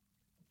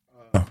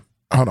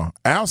 Hold on.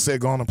 Al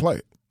said go on and play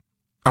it.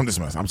 I'm just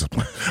messing. I'm just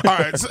playing. All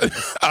right. So,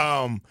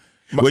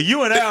 well,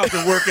 you and Al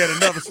can work at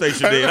another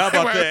station then. How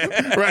about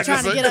that? Right,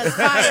 trying to get us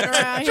fired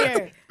around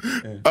here.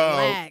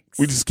 Relax.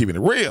 We just keeping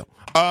it real.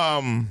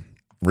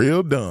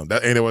 Real dumb.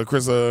 That ain't what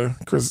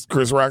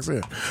Chris Rock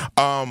said.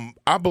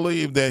 I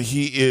believe that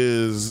he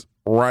is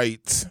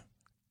right,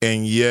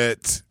 and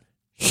yet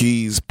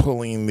he's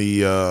pulling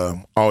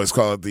the always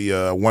call it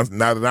the once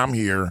now that I'm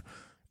here,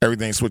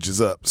 everything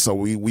switches up. So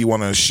we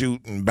want to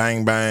shoot and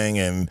bang bang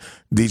and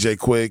DJ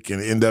Quick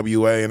and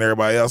NWA and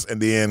everybody else,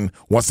 and then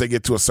once they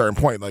get to a certain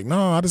point, like,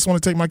 no, I just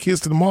want to take my kids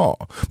to the mall.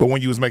 But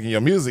when you was making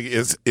your music,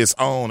 it's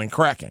on and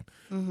cracking.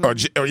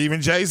 Mm-hmm. Or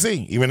even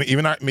Jay-Z, even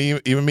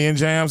me and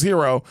Jam's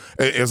Hero,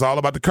 it's all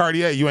about the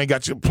Cartier. You ain't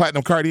got your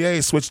platinum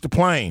Cartier, switch to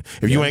plain.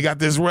 If you ain't got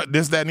this, that,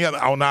 and the other,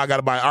 oh, now I got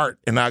to buy art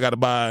and now I got to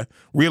buy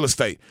real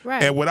estate.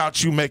 Right. And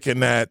without you making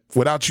that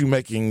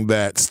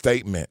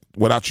statement,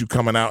 without you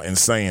coming out and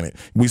saying it,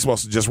 we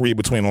supposed to just read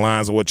between the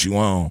lines of what you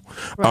own.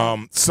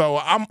 Right. So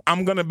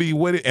I'm gonna be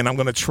with it, and I'm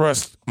gonna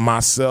trust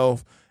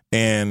myself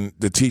and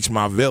to teach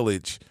my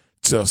village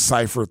to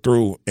cipher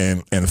through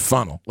and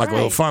funnel like a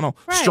little funnel,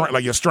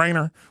 like your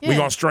strainer. Yeah. We're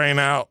gonna strain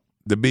out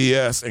the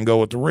BS and go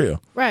with the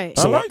real. Right.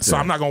 So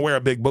I'm not gonna wear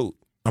a big boot.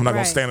 I'm not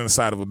gonna stand on the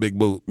side of a big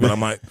boot, but I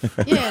might.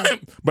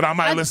 But I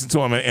might listen to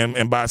him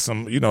and buy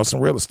some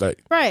real estate.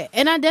 Right.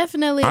 And I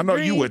definitely. I know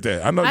agree. You with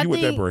that. I know you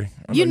with that, Bree.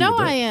 You know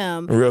I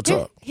am. Real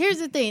talk. Here's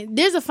the thing.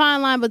 There's a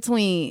fine line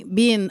between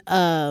being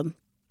a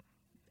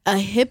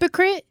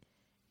hypocrite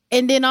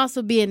and then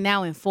also being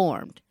now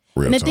informed.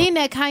 And the thing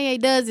that Kanye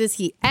does is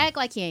he act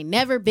like he ain't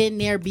never been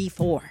there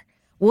before.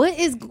 Boy,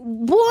 chill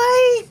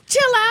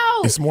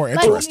out. It's more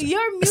interesting.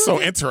 Your music, it's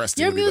so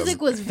interesting. Your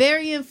music was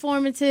very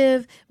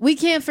informative. We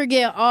can't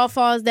forget All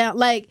Falls Down.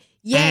 Like,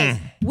 yes,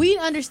 we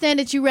understand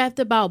that you rapped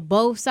about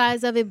both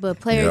sides of it, but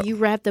player, you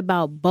rapped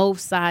about both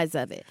sides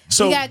of it.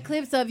 So you got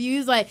clips of you.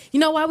 He's like, you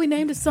know why we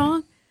named the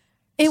song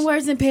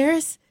N-Words in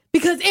Paris?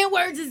 Because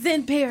N-Words is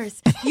in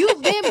Paris.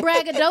 You've been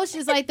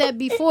braggadocious like that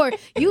before.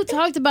 You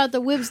talked about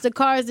the whips, the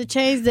cars, the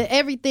chains, the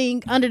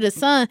everything under the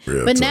sun.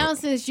 Now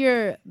since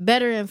you're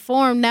better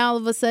informed, now all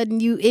of a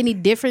sudden you any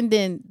different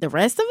than the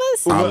rest of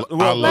us?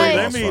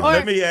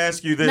 Let me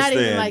ask you this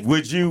then.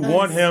 Would you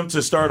want him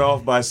to start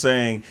off by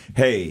saying,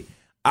 hey,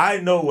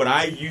 I know what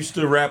I used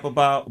to rap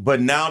about,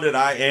 but now that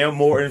I am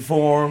more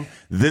informed,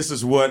 this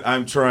is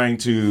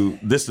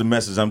the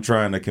message I'm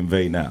trying to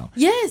convey now.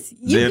 Yes.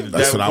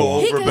 That's what I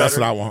want. That's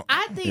what I want.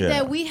 I think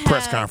that we have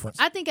press conference.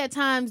 I think at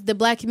times the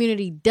black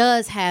community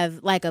does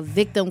have like a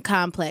victim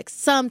complex.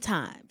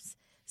 Sometimes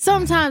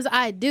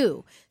I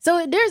do.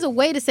 So there's a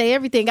way to say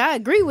everything. I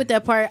agree with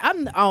that part.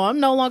 I'm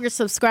no longer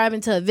subscribing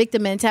to a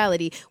victim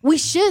mentality. We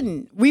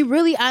shouldn't. We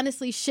really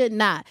honestly should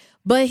not.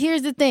 But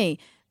here's the thing.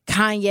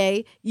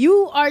 Kanye,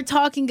 you are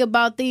talking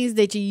about things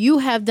that you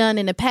have done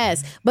in the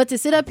past, but to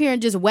sit up here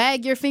and just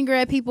wag your finger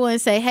at people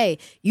and say, hey,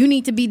 you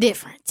need to be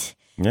different.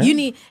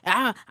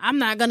 Yeah. I'm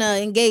not going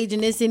to engage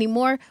in this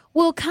anymore.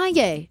 Well,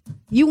 Kanye,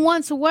 you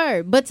once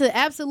were, but to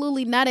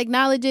absolutely not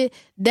acknowledge it,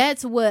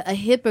 that's what a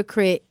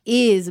hypocrite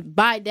is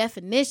by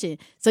definition.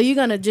 So you're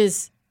going to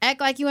just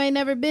act like you ain't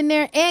never been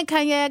there. And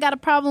Kanye, I got a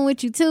problem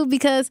with you too,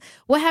 because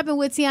what happened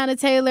with Tiana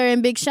Taylor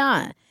and Big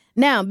Sean?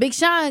 Now, Big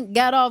Sean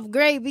got off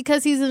great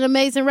because he's an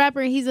amazing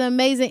rapper and he's an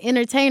amazing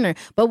entertainer.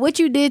 But what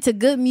you did to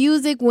good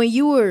music when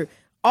you were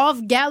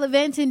off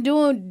gallivanting,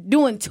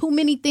 doing too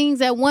many things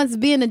at once,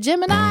 being a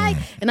Gemini,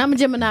 and I'm a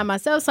Gemini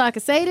myself, so I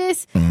can say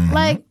this,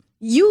 like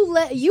you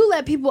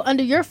let people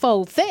under your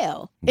fold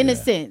fail in a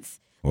sense.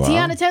 Wow.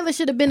 Tiana Taylor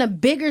should have been a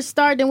bigger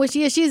star than what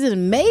she is. She's an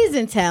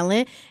amazing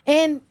talent,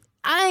 and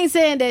I ain't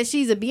saying that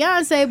she's a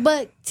Beyonce,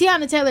 but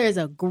Teyana Taylor is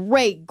a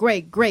great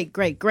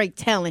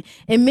talent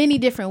in many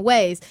different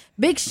ways.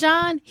 Big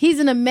Sean, he's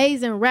an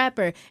amazing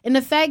rapper. And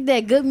the fact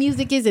that good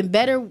music isn't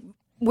better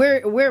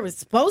where it's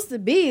supposed to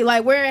be,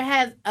 like where it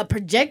has a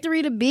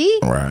trajectory to be,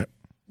 right?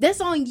 That's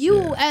on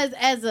you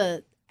as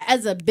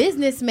a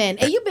businessman,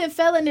 and you've been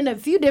failing in a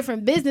few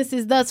different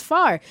businesses thus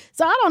far.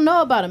 So I don't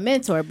know about a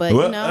mentor, but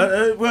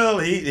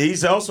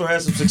he's also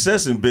had some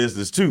success in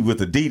business too with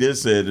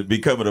Adidas and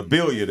becoming a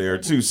billionaire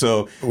too.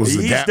 So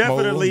he's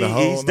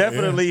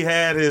definitely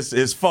had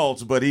his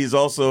faults, but he's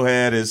also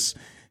had his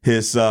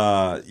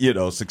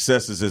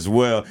successes as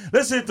well.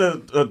 Let's hit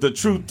the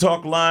Truth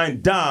Talk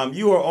line. Dom,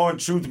 you are on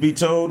Truth Be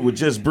Told with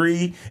Just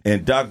Bree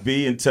and Doc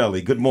B and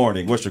Telly. Good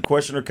morning. What's your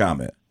question or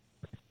comment?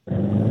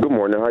 Good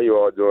morning. How you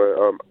all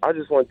doing? I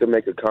just wanted to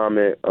make a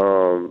comment,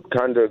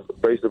 kind of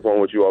based upon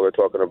what you all are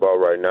talking about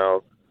right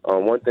now.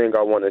 One thing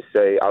I want to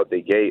say out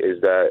the gate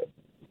is that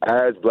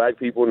as black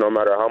people, no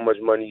matter how much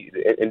money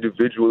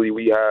individually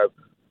we have,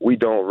 we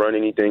don't run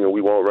anything and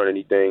we won't run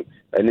anything.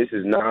 And this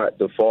is not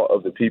the fault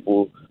of the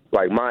people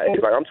like my age.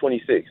 Like, I'm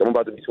 26. I'm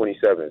about to be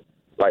 27.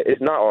 Like,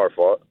 it's not our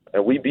fault.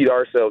 And we beat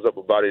ourselves up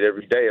about it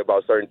every day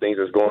about certain things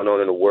that's going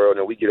on in the world,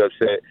 and we get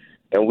upset.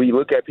 And we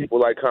look at people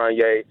like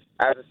Kanye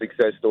as a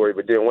success story.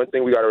 But then one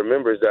thing we got to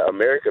remember is that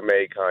America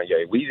made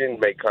Kanye. We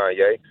didn't make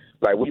Kanye.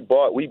 Like, we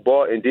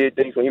bought and did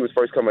things when he was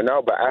first coming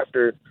out. But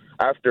after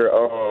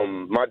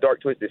My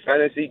Dark Twisted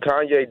Fantasy,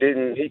 Kanye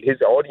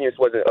his audience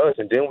wasn't us.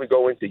 And then we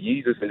go into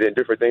Yeezus and then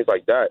different things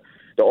like that.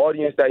 The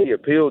audience that he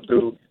appealed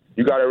to,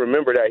 you got to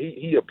remember that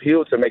he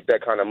appealed to make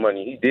that kind of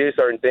money. He did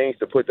certain things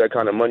to put that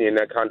kind of money and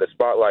that kind of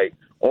spotlight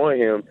on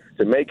him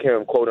to make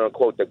him, quote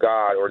unquote, the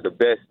god or the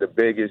best, the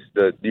biggest,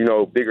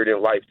 bigger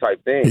than life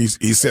type thing.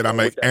 He said, "I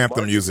make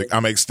anthem music. I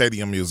make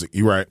stadium music."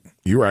 You right.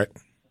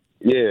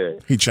 Yeah.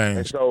 He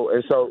changed.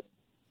 And so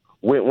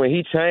when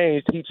he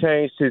changed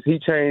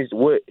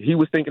what he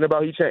was thinking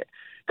about. He changed.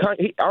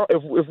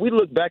 If we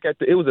look back at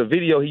it was a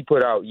video he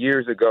put out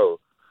years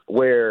ago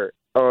where.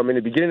 In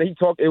the beginning, he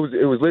talked. It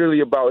was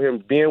literally about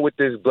him being with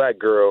this black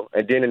girl,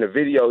 and then in the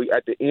video,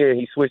 at the end,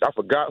 he switched. I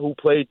forgot who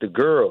played the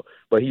girl,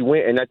 but he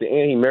went and at the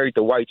end, he married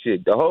the white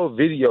chick. The whole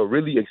video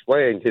really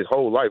explained his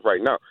whole life.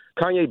 Right now,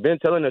 Kanye been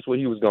telling us what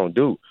he was gonna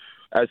do.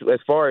 As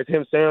far as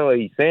him saying what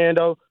he's saying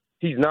though,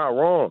 he's not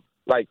wrong.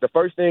 Like the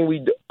first thing we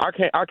do, I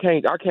can't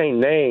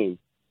name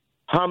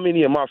how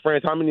many of my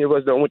friends, how many of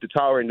us done went to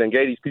Tower and then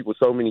gave these people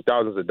so many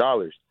thousands of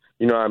dollars.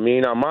 You know what I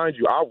mean? Now, mind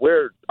you, I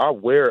wear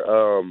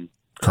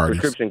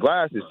prescription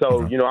glasses,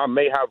 so I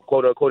may have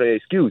quote unquote an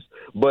excuse,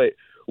 but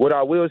what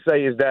I will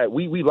say is that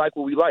we like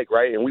what we like,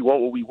 right, and we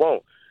want what we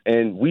want,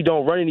 and we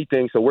don't run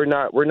anything, so we're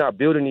not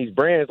building these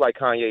brands like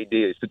Kanye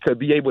did to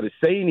be able to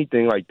say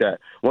anything like that.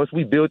 Once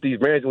we build these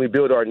brands and we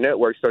build our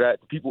network so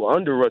that people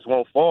under us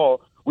won't fall,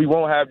 we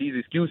won't have these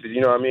excuses,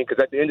 you know what I mean?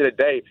 Because at the end of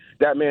the day,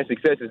 that man's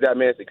success is that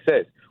man's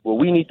success. What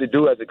we need to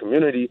do as a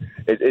community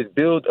is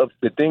build up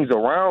the things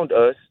around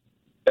us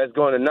that's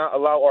going to not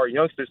allow our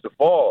youngsters to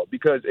fall,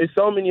 because it's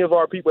so many of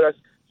our people that's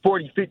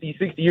 40, 50,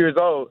 60 years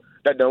old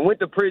that done went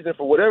to prison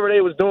for whatever they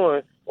was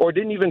doing or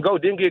didn't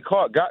get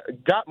caught,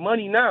 got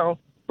money now,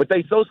 but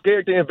they so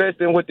scared to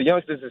invest in what the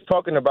youngsters is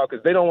talking about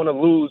because they don't want to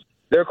lose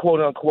their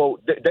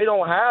quote-unquote, they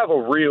don't have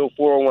a real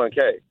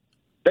 401k.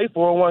 They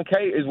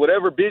 401k is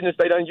whatever business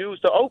they done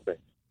used to open.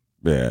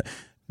 Yeah.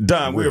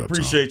 Don, we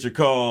appreciate your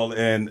call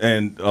and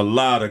a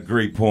lot of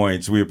great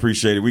points. We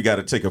appreciate it. We got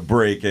to take a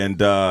break, and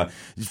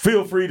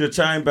feel free to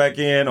chime back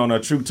in on our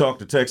True Talk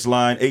to text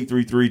line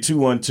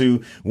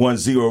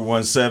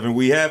 833-212-1017.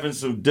 We having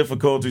some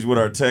difficulties with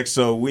our text,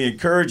 so we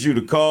encourage you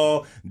to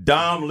call.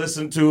 Dom,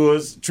 listen to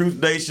us.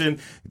 Truth Nation,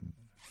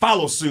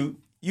 follow suit.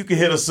 You can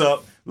hit us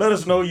up. Let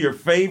us know your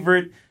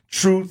favorite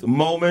truth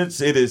moments.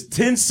 It is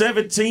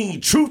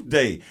 10/17 Truth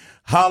Day.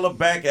 Holla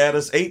back at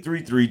us,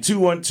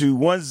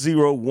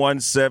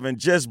 833-212-1017.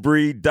 Just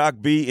Bree, Doc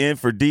B in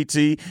for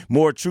DT.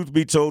 More Truth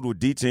Be Told with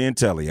DT and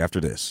Telly after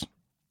this.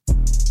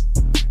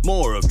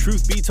 More of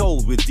Truth Be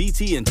Told with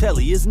DT and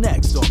Telly is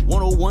next on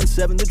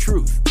 1017 The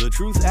Truth, The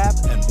Truth app,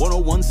 and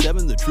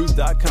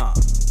 1017thetruth.com.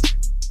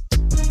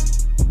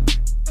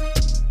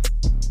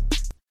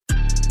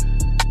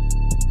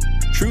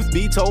 Truth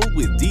Be Told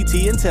with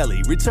DT and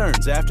Telly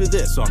returns after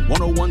this on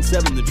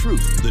 1017 The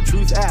Truth, The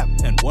Truth app,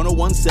 and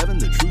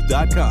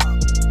 1017thetruth.com.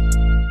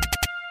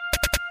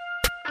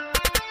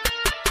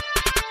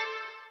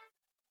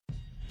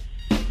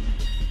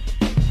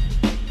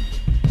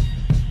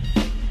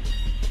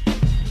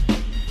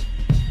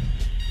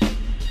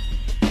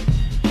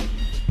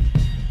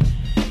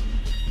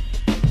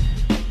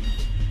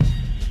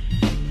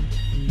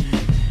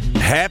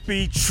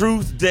 Happy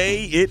Truth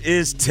Day. It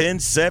is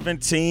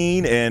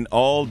 10/17, and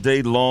all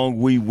day long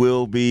we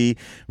will be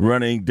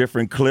running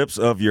different clips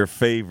of your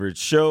favorite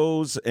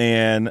shows,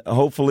 and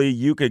hopefully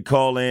you could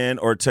call in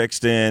or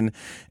text in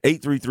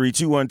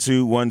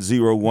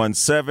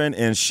 833-212-1017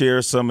 and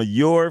share some of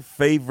your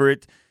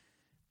favorite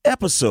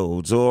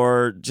episodes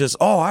or just,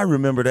 I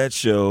remember that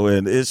show.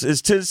 And it's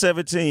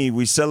 1017.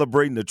 We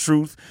celebrating the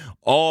truth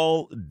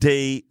all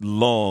day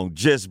long.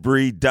 Jess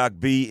Bree, Doc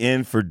B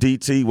in for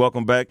DT.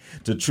 Welcome back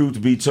to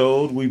Truth Be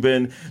Told. We've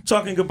been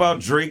talking about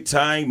Drake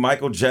tying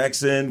Michael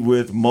Jackson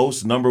with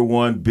most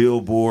 #1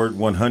 Billboard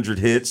 100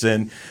 hits.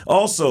 And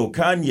also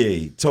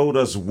Kanye told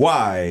us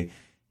why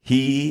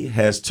he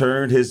has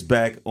turned his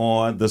back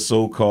on the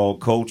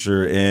so-called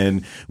culture.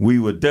 And we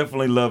would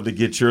definitely love to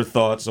get your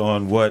thoughts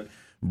on what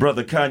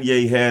Brother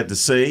Kanye had to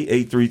say.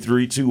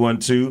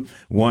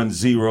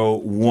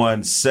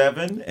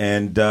 833-212-1017.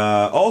 And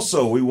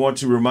also, we want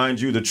to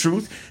remind you the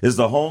Truth is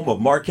the home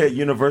of Marquette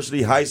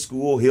University High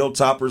School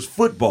Hilltoppers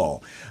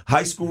football.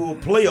 High school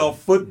playoff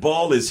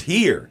football is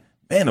here.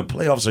 Man, the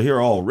playoffs are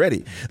here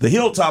already. The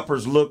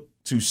Hilltoppers look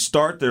to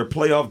start their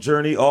playoff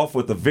journey off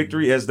with a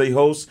victory as they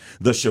host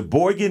the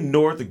Sheboygan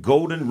North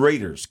Golden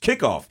Raiders.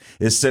 Kickoff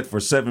is set for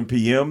 7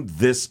 p.m.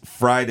 this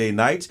Friday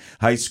night.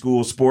 High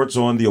school sports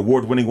on the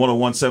award-winning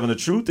 101.7 The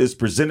Truth is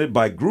presented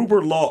by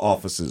Gruber Law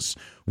Offices.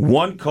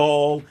 One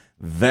call,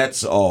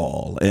 that's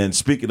all. And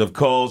speaking of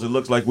calls, it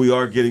looks like we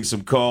are getting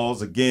some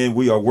calls. Again,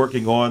 we are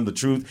working on the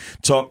Truth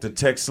Talk to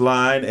Text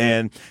line.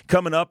 And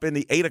coming up in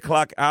the 8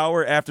 o'clock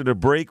hour after the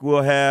break,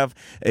 we'll have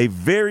a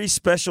very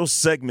special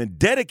segment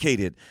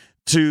dedicated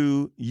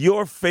to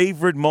your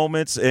favorite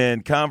moments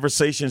and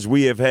conversations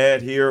we have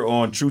had here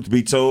on Truth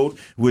Be Told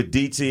with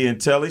DT and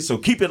Telly. So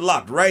keep it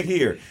locked right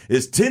here.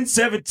 It's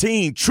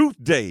 1017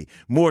 Truth Day.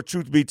 More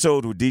Truth Be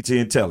Told with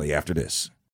DT and Telly after this.